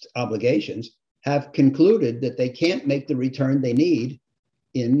fixed obligations have concluded that they can't make the return they need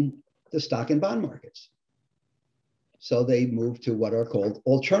in the stock and bond markets. So they move to what are called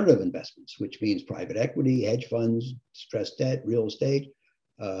alternative investments, which means private equity, hedge funds, stressed debt, real estate,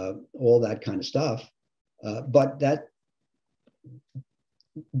 all that kind of stuff. But that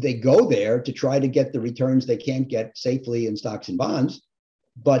they go there to try to get the returns they can't get safely in stocks and bonds,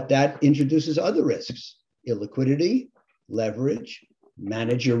 but that introduces other risks: illiquidity, leverage,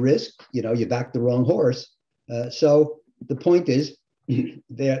 manage your risk. You back the wrong horse. So the point is,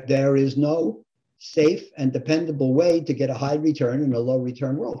 there is no safe and dependable way to get a high return in a low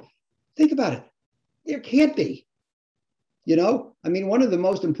return world. Think about it. There can't be. One of the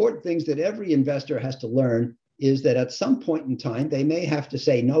most important things that every investor has to learn is that at some point in time, they may have to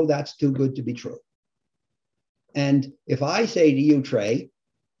say, no, that's too good to be true. And if I say to you, Trey,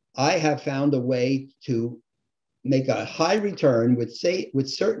 I have found a way to make a high return with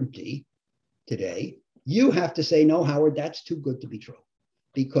certainty today, you have to say, no, Howard, that's too good to be true,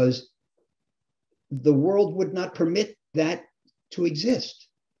 because the world would not permit that to exist.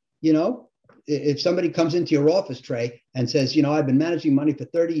 If somebody comes into your office, Trey, and says, I've been managing money for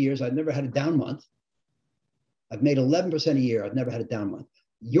 30 years, I've never had a down month. I've made 11% a year, I've never had a down month.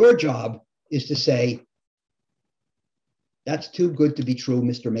 Your job is to say, That's too good to be true,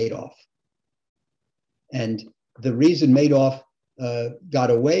 Mr. Madoff. And the reason Madoff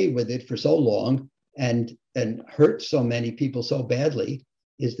got away with it for so long and hurt so many people so badly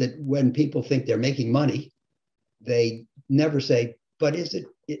is that when people think they're making money, they never say, but does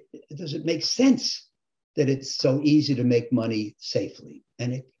it make sense that it's so easy to make money safely?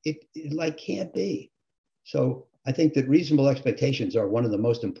 And it like can't be. So I think that reasonable expectations are one of the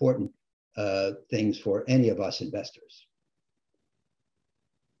most important things for any of us investors.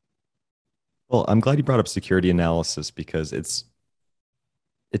 Well, I'm glad you brought up security analysis because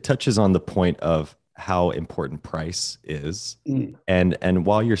it touches on the point of how important price is. And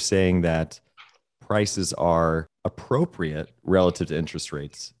while you're saying that prices are appropriate relative to interest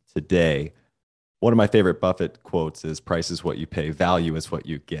rates today, one of my favorite Buffett quotes is price is what you pay, value is what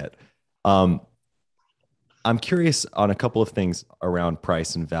you get. I'm curious on a couple of things around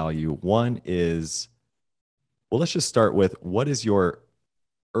price and value. One is, well, let's just start with what is your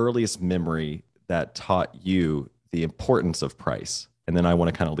earliest memory that taught you the importance of price? And then I want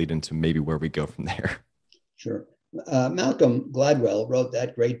to kind of lead into maybe where we go from there. Sure. Malcolm Gladwell wrote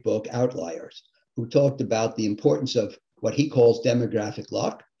that great book, Outliers, who talked about the importance of what he calls demographic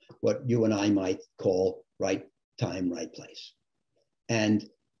luck, what you and I might call right time, right place. And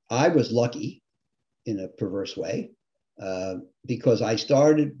I was lucky in a perverse way because I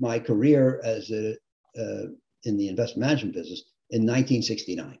started my career as in the investment management business in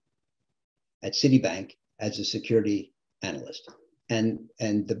 1969 at Citibank as a security analyst. And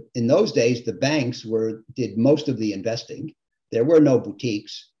in those days, the banks did most of the investing. There were no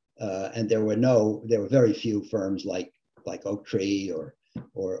boutiques, and there were very few firms like Oaktree or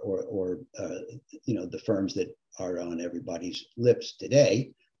the firms that are on everybody's lips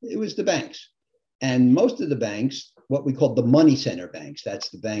today. It was the banks, and most of the banks, what we call the money center banks, that's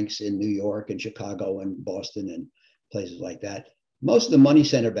the banks in New York and Chicago and Boston and places like that. Most of the money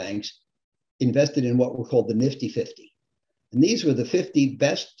center banks invested in what were called the Nifty 50. And these were the 50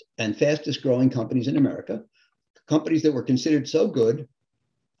 best and fastest growing companies in America, companies that were considered so good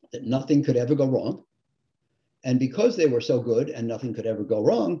that nothing could ever go wrong. And because they were so good and nothing could ever go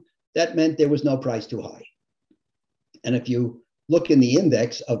wrong, that meant there was no price too high. And if you look in the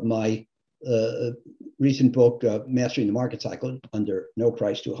index of my recent book, Mastering the Market Cycle, under No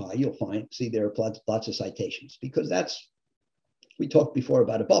Price Too High, you'll see there are lots of citations because we talked before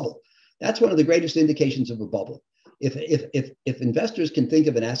about a bubble. That's one of the greatest indications of a bubble. If investors can think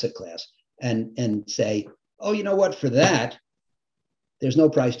of an asset class and say, oh, you know what, for that, there's no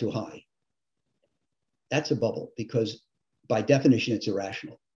price too high. That's a bubble because by definition, it's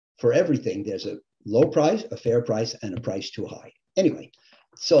irrational. For everything, there's a low price, a fair price, and a price too high. Anyway,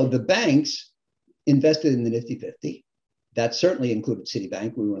 so the banks invested in the Nifty 50. That certainly included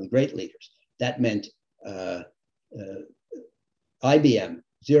Citibank. We were one of the great leaders. That meant IBM,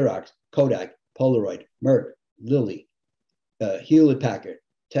 Xerox, Kodak, Polaroid, Merck, Lilly, Hewlett-Packard,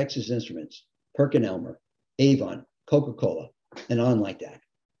 Texas Instruments, PerkinElmer, Avon, Coca-Cola, and on like that.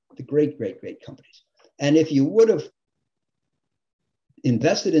 The great, great, great companies. And if you would have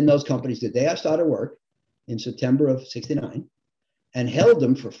invested in those companies the day I started work in September of '69 and held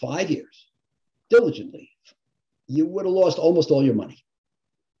them for 5 years diligently, you would have lost almost all your money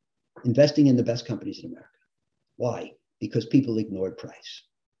investing in the best companies in America. Why? Because people ignored price.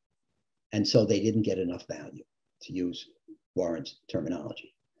 And so they didn't get enough value, to use Warren's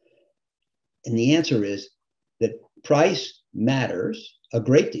terminology. And the answer is that price matters a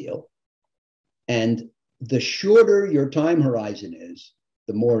great deal. And the shorter your time horizon is,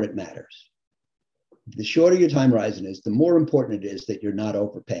 the more it matters. The shorter your time horizon is, the more important it is that you're not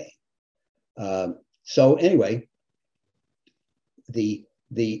overpaying. So anyway, the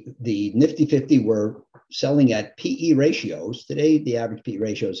Nifty 50 were selling at PE ratios. Today, the average PE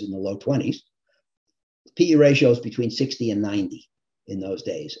ratio is in the low 20s. PE ratios between 60 and 90 in those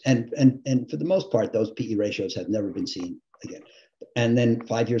days. And for the most part, those PE ratios have never been seen again. And then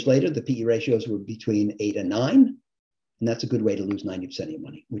 5 years later, the PE ratios were between 8 and 9. And that's a good way to lose 90% of your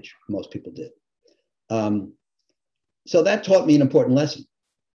money, which most people did. So that taught me an important lesson.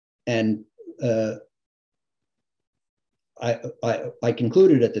 And I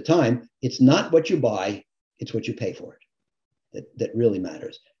concluded at the time, it's not what you buy, it's what you pay for it that really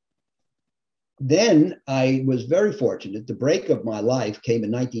matters. Then I was very fortunate. The break of my life came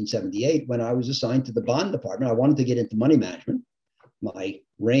in 1978 when I was assigned to the bond department. I wanted to get into money management. My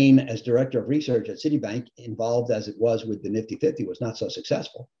reign as director of research at Citibank, involved as it was with the Nifty 50, was not so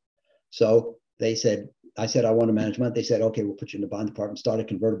successful. So I said, I want to manage money. They said, okay, we'll put you in the bond department, start a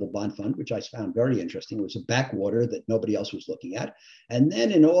convertible bond fund, which I found very interesting. It was a backwater that nobody else was looking at. And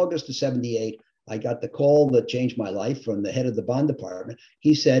then in August of '78, I got the call that changed my life from the head of the bond department.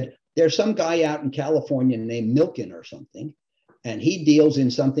 He said, there's some guy out in California named Milken or something, and he deals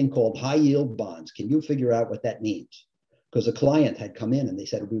in something called high yield bonds. Can you figure out what that means? Because a client had come in and they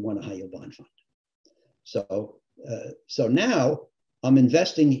said, we want a high yield bond fund. So now I'm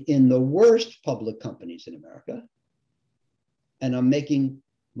investing in the worst public companies in America, and I'm making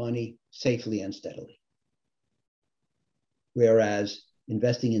money safely and steadily. Whereas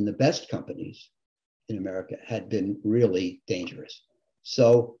investing in the best companies in America had been really dangerous.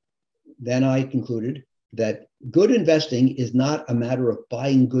 So then I concluded that good investing is not a matter of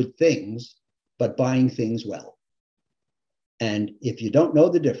buying good things, but buying things well. And if you don't know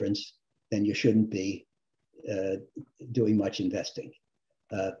the difference, then you shouldn't be doing much investing.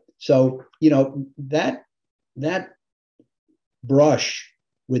 So, that brush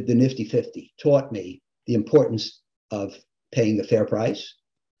with the Nifty 50 taught me the importance of paying a fair price.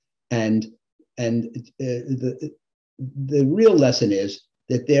 And the real lesson is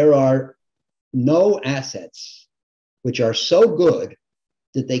that there are no assets which are so good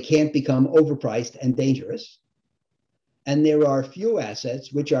that they can't become overpriced and dangerous. And there are few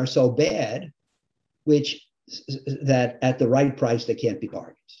assets which are so bad that at the right price they can't be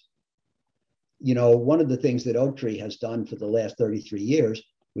bargains. One of the things that Oaktree has done for the last 33 years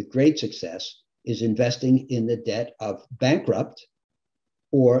with great success is investing in the debt of bankrupt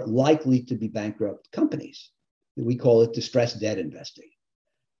or likely to be bankrupt companies. We call it distressed debt investing.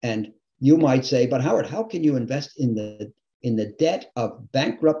 And you might say, but Howard, how can you invest in the debt of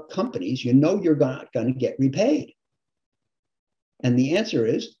bankrupt companies? You're not going to get repaid. And the answer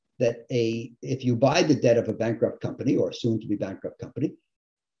is that if you buy the debt of a bankrupt company or soon to be bankrupt company,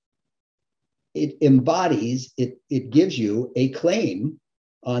 it gives you a claim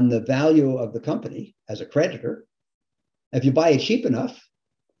on the value of the company as a creditor. If you buy it cheap enough,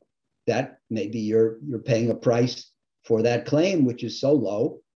 that maybe you're paying a price for that claim, which is so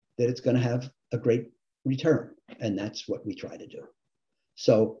low that it's going to have a great return. And that's what we try to do.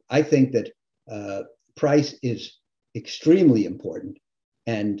 So I think that price is extremely important.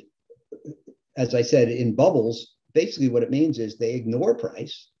 And as I said, in bubbles, basically what it means is they ignore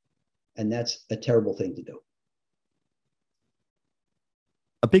price. And that's a terrible thing to do.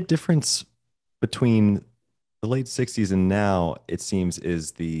 A big difference between the late 60s and now, it seems,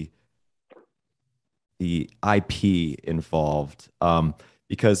 is the IP involved.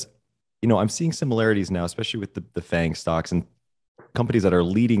 Because, I'm seeing similarities now, especially with the FANG stocks and companies that are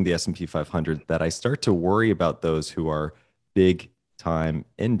leading the S&P 500, that I start to worry about those who are big time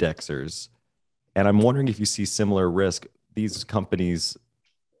indexers. And I'm wondering if you see similar risk. These companies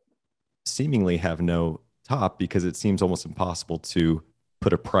seemingly have no top because it seems almost impossible to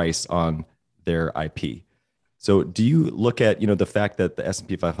put a price on their IP. So do you look at, the fact that the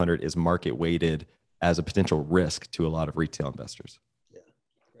S&P 500 is market weighted as a potential risk to a lot of retail investors? Yeah,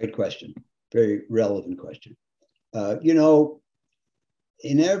 great question. Very relevant question.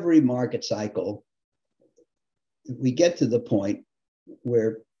 In every market cycle, we get to the point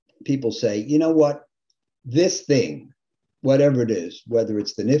where people say, you know what, this thing, whatever it is, whether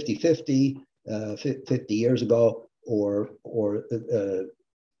it's the Nifty 50, 50 years ago, or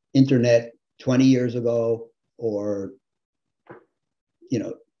internet 20 years ago, or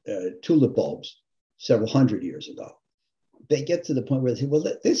tulip bulbs several hundred years ago, they get to the point where they say, well,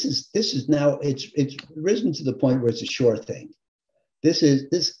 this is now it's risen to the point where it's a sure thing.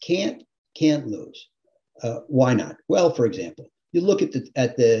 This can't lose. Why not? Well, for example, you look at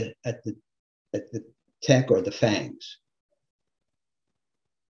the tech or the FANGs.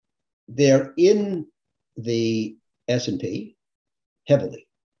 They're in the S&P heavily.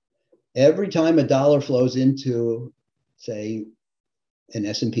 Every time a dollar flows into, say, an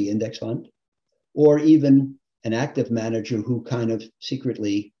S&P index fund, or even an active manager who kind of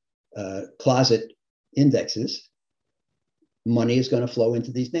secretly closet indexes, money is going to flow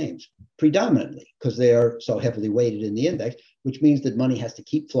into these names predominantly because they are so heavily weighted in the index, which means that money has to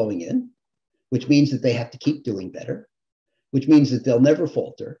keep flowing in, which means that they have to keep doing better, which means that they'll never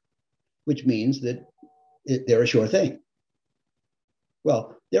falter, which means that they're a sure thing.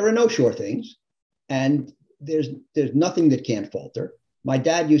 Well, there are no sure things, and there's nothing that can't falter. My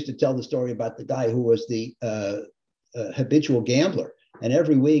dad used to tell the story about the guy who was the habitual gambler, and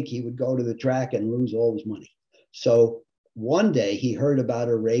every week he would go to the track and lose all his money. So one day he heard about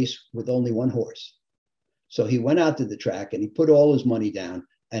a race with only one horse. So he went out to the track and he put all his money down,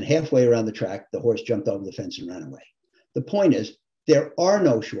 and halfway around the track, the horse jumped over the fence and ran away. The point is, there are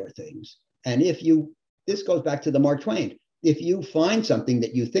no sure things. And this goes back to the Mark Twain. If you find something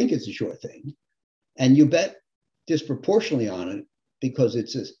that you think is a sure thing and you bet disproportionately on it because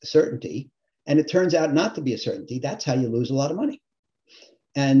it's a certainty, and it turns out not to be a certainty, that's how you lose a lot of money.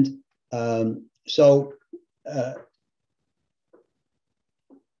 And so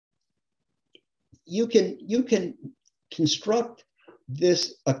you can construct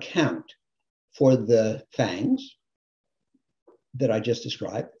this account for the FANGs that I just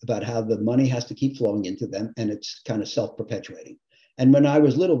described, about how the money has to keep flowing into them, and it's kind of self-perpetuating. And when I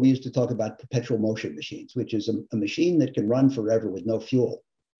was little, we used to talk about perpetual motion machines, which is a machine that can run forever with no fuel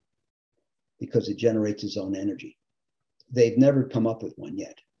because it generates its own energy. They've never come up with one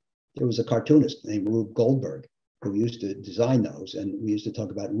yet. There was a cartoonist named Rube Goldberg who used to design those, and we used to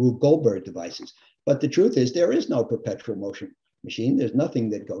talk about Rube Goldberg devices. But the truth is, there is no perpetual motion machine. There's nothing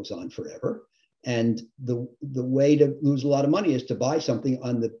that goes on forever. And the way to lose a lot of money is to buy something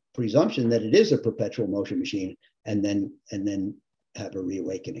on the presumption that it is a perpetual motion machine, and then have a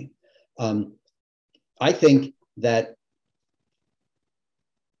reawakening. I think that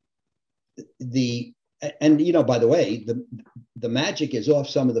by the way, the magic is off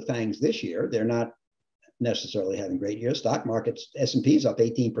some of the FANGs this year. They're not necessarily having great years. Stock markets, S&P is up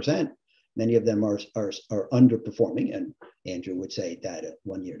 18%. Many of them are underperforming, and Andrew would say that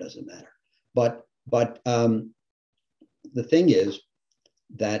 1 year doesn't matter. But the thing is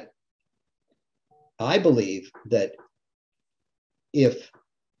that I believe that if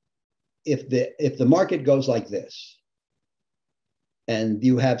the market goes like this, and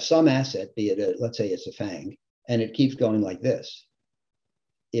you have some asset, be it let's say it's a FANG, and it keeps going like this,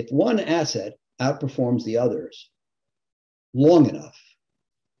 if one asset outperforms the others long enough,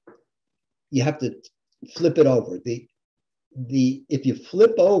 you have to flip it over. If you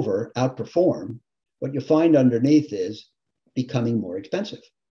flip over outperform, what you find underneath is becoming more expensive.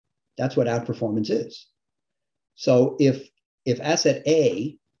 That's what outperformance is. So if asset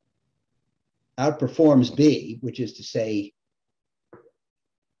A outperforms B, which is to say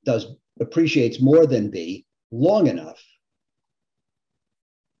appreciates more than B long enough,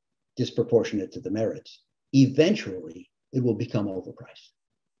 disproportionate to the merits, eventually it will become overpriced.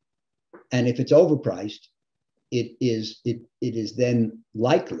 And if it's overpriced, it is then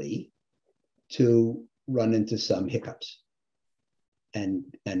likely to run into some hiccups and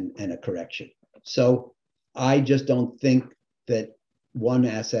a correction. So I just don't think that one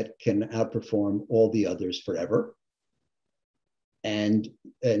asset can outperform all the others forever. And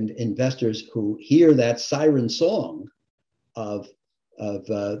investors who hear that siren song of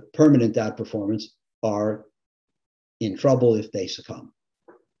permanent outperformance are in trouble if they succumb.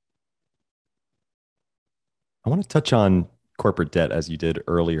 I want to touch on corporate debt as you did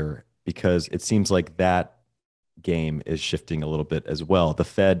earlier, because it seems like that game is shifting a little bit as well. The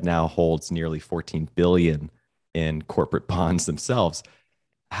Fed now holds nearly 14 billion in corporate bonds themselves.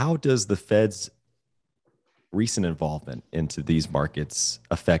 How does the Fed's recent involvement into these markets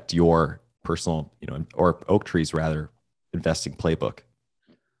affect your personal, or Oaktree's rather, investing playbook?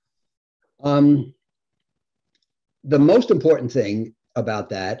 The most important thing about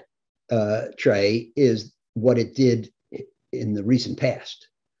that, Trey, is what it did in the recent past.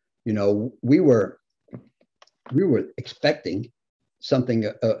 We were expecting something,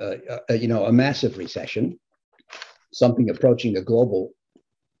 a massive recession, something approaching a global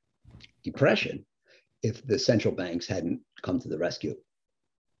depression, if the central banks hadn't come to the rescue.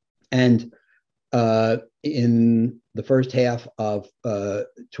 And in the first half of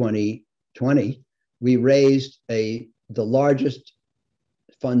 2020, we raised the largest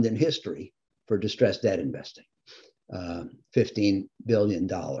fund in history for distressed debt investing, $15 billion.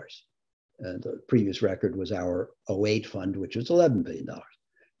 The previous record was our 2008 fund, which was $11 billion.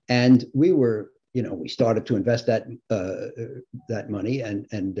 And we were, we started to invest that money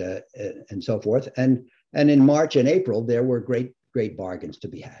and so forth. And in March and April, there were great bargains to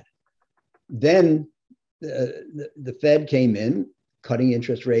be had. Then the Fed came in, cutting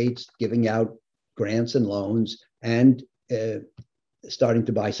interest rates, giving out grants and loans, and starting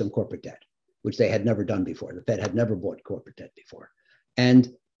to buy some corporate debt, which they had never done before. The Fed had never bought corporate debt before.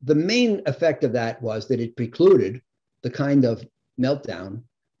 And the main effect of that was that it precluded the kind of meltdown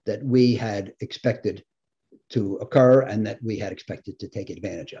that we had expected to occur and that we had expected to take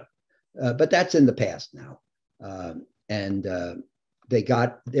advantage of. But that's in the past now.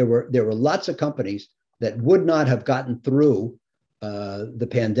 There were lots of companies that would not have gotten through the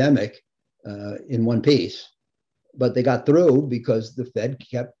pandemic in one piece, but they got through because the Fed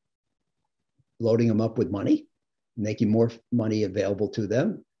kept loading them up with money, making more money available to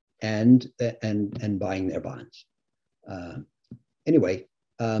them, and buying their bonds. Anyway,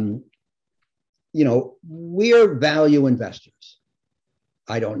 we're value investors.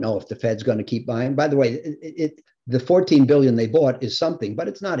 I don't know if the Fed's going to keep buying. By the way, the 14 billion they bought is something, but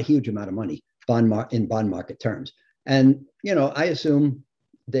it's not a huge amount of money in bond market terms. And I assume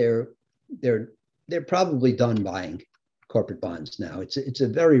they're probably done buying corporate bonds now. It's a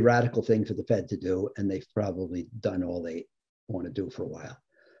very radical thing for the Fed to do, and they've probably done all they want to do for a while.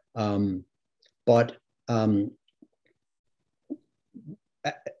 But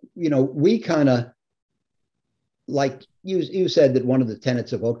we kind of, like you said, that one of the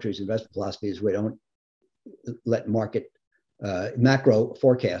tenets of Oaktree's investment philosophy is we don't let macro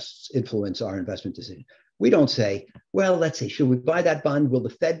forecasts influence our investment decision. We don't say, well, let's see, should we buy that bond? Will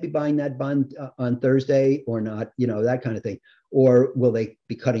the Fed be buying that bond on Thursday or not? That kind of thing. Or will they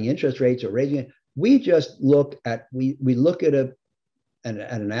be cutting interest rates or raising it? We just look at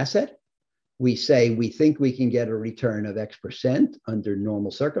an asset. We say we think we can get a return of X% under normal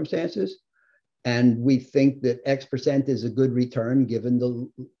circumstances. And we think that X% is a good return given the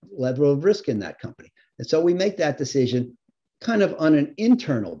level of risk in that company. And so we make that decision kind of on an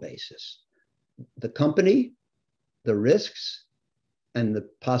internal basis. The company, the risks, and the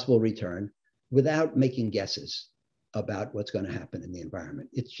possible return, without making guesses about what's going to happen in the environment.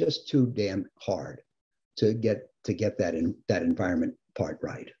 It's just too damn hard to get that environment part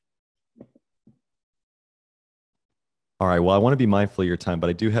right. All right. Well, I want to be mindful of your time, but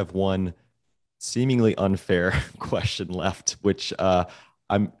I do have one seemingly unfair question left, which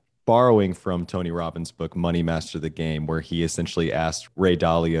I'm borrowing from Tony Robbins' book, Money Master the Game, where he essentially asked Ray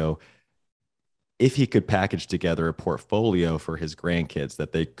Dalio if he could package together a portfolio for his grandkids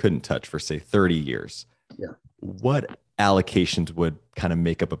that they couldn't touch for, say, 30 years. Yeah. What allocations would kind of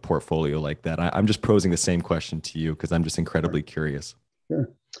make up a portfolio like that? I'm just posing the same question to you because I'm just incredibly curious. Sure.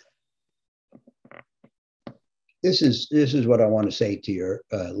 This is what I want to say to your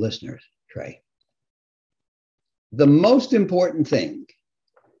listeners, Trey. The most important thing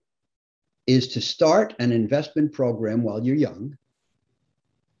is to start an investment program while you're young,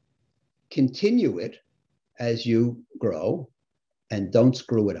 continue it as you grow, and don't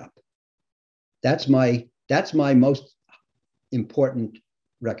screw it up. That's my most important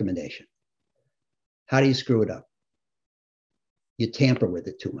recommendation. How do you screw it up? You tamper with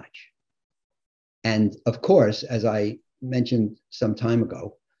it too much. And of course, as I mentioned some time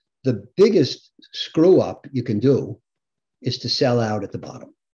ago, the biggest screw up you can do is to sell out at the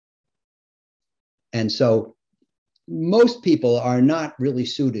bottom. And so most people are not really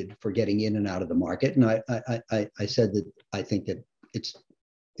suited for getting in and out of the market. And I said that I think that if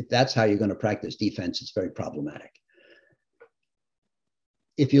that's how you're going to practice defense, it's very problematic.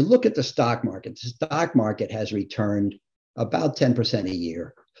 If you look at the stock market has returned about 10% a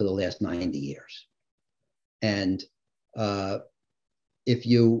year for the last 90 years. And if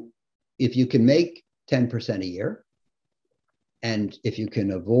you can make 10% a year, and if you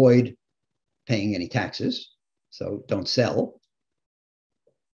can avoid paying any taxes, so don't sell,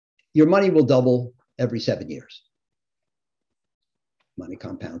 your money will double every 7 years. Money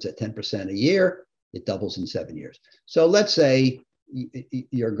compounds at 10% a year, it doubles in 7 years. So let's say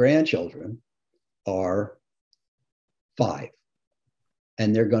your grandchildren are 5,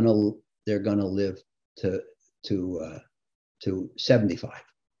 and they're gonna live to 75.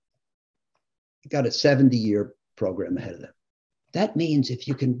 You got a 70-year program ahead of them. That means if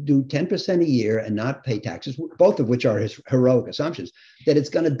you can do 10% a year and not pay taxes, both of which are heroic assumptions, that it's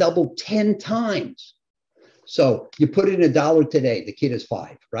going to double 10 times. So you put in $1 today, the kid is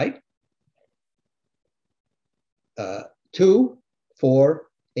 5, right? 2, 4,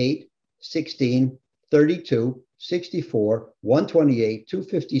 8, 16, 32, 64, 128,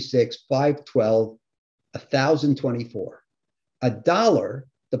 256, 512, 1,024. $1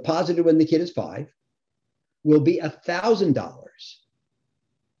 deposited when the kid is 5 will be $1,000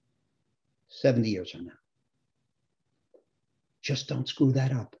 70 years from now. Just don't screw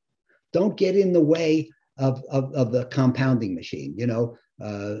that up. Don't get in the way of the compounding machine.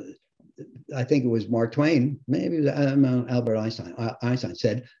 I think it was Mark Twain, maybe it was Albert Einstein. Einstein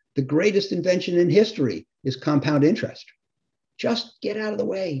said, the greatest invention in history is compound interest. Just get out of the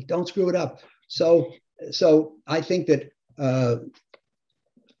way. Don't screw it up. So I think that,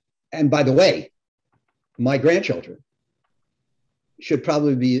 and by the way, my grandchildren should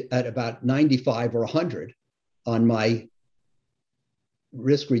probably be at about 95 or 100 on my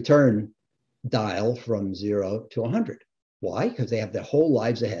risk return dial from 0 to 100. Why? Because they have their whole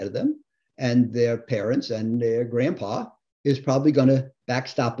lives ahead of them, and their parents and their grandpa is probably going to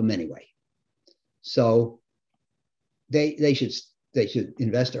backstop them anyway. So they should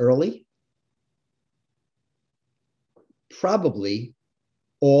invest early, probably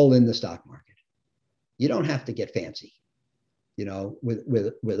all in the stock market. You don't have to get fancy,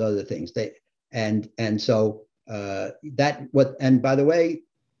 with other things. And by the way,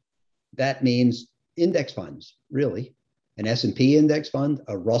 that means index funds, really, an S&P index fund,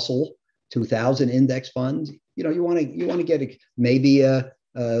 a Russell 2000 index fund. You want to get maybe a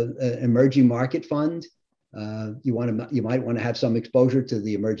emerging market fund. You might want to have some exposure to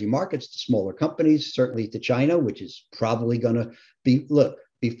the emerging markets, to smaller companies, certainly to China, which is probably going to be, look,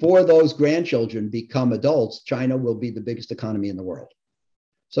 before those grandchildren become adults, China will be the biggest economy in the world.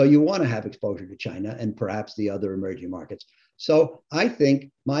 So you want to have exposure to China and perhaps the other emerging markets. So I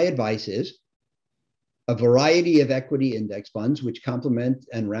think my advice is a variety of equity index funds which complement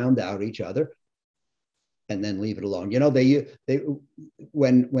and round out each other, and then leave it alone.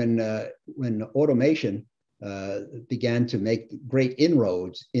 When automation began to make great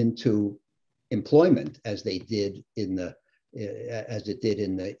inroads into employment, as it did in the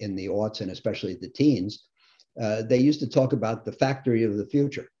aughts and especially the teens, they used to talk about the factory of the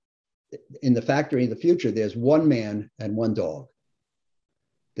future. In the factory of the future, there's one man and one dog.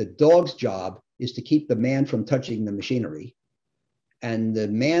 The dog's job is to keep the man from touching the machinery, and the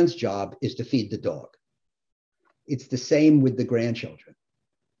man's job is to feed the dog. It's the same with the grandchildren.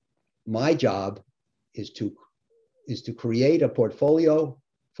 My job is to create a portfolio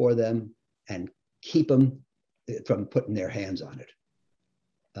for them and keep them from putting their hands on it.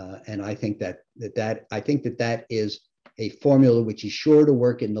 And I think that is a formula which is sure to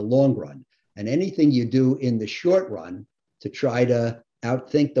work in the long run. And anything you do in the short run to try to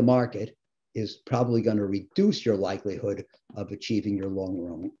outthink the market is probably going to reduce your likelihood of achieving your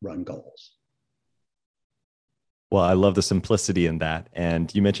long run goals. Well, I love the simplicity in that.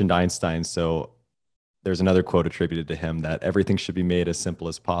 And you mentioned Einstein. So there's another quote attributed to him that everything should be made as simple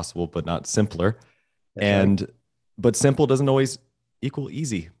as possible, but not simpler. That's right. But simple doesn't always equal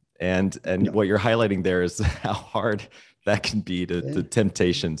easy. And no. What you're highlighting there is how hard that can be. The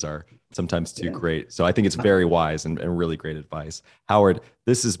temptations are sometimes too great. So I think it's very wise and really great advice. Howard,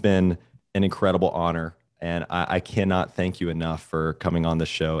 this has been an incredible honor. And I cannot thank you enough for coming on the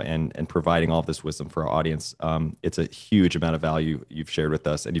show and providing all of this wisdom for our audience. It's a huge amount of value you've shared with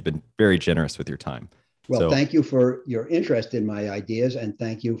us, and you've been very generous with your time. Well, thank you for your interest in my ideas, and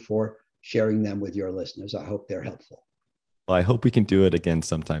thank you for sharing them with your listeners. I hope they're helpful. Well, I hope we can do it again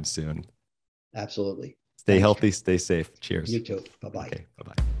sometime soon. Absolutely. Stay healthy, stay safe. Cheers. You too. Bye-bye. Okay,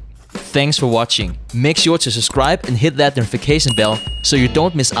 bye-bye. Thanks for watching. Make sure to subscribe and hit that notification bell so you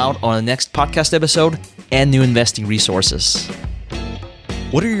don't miss out on the next podcast episode and new investing resources.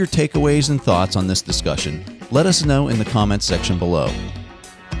 What are your takeaways and thoughts on this discussion? Let us know in the comments section below.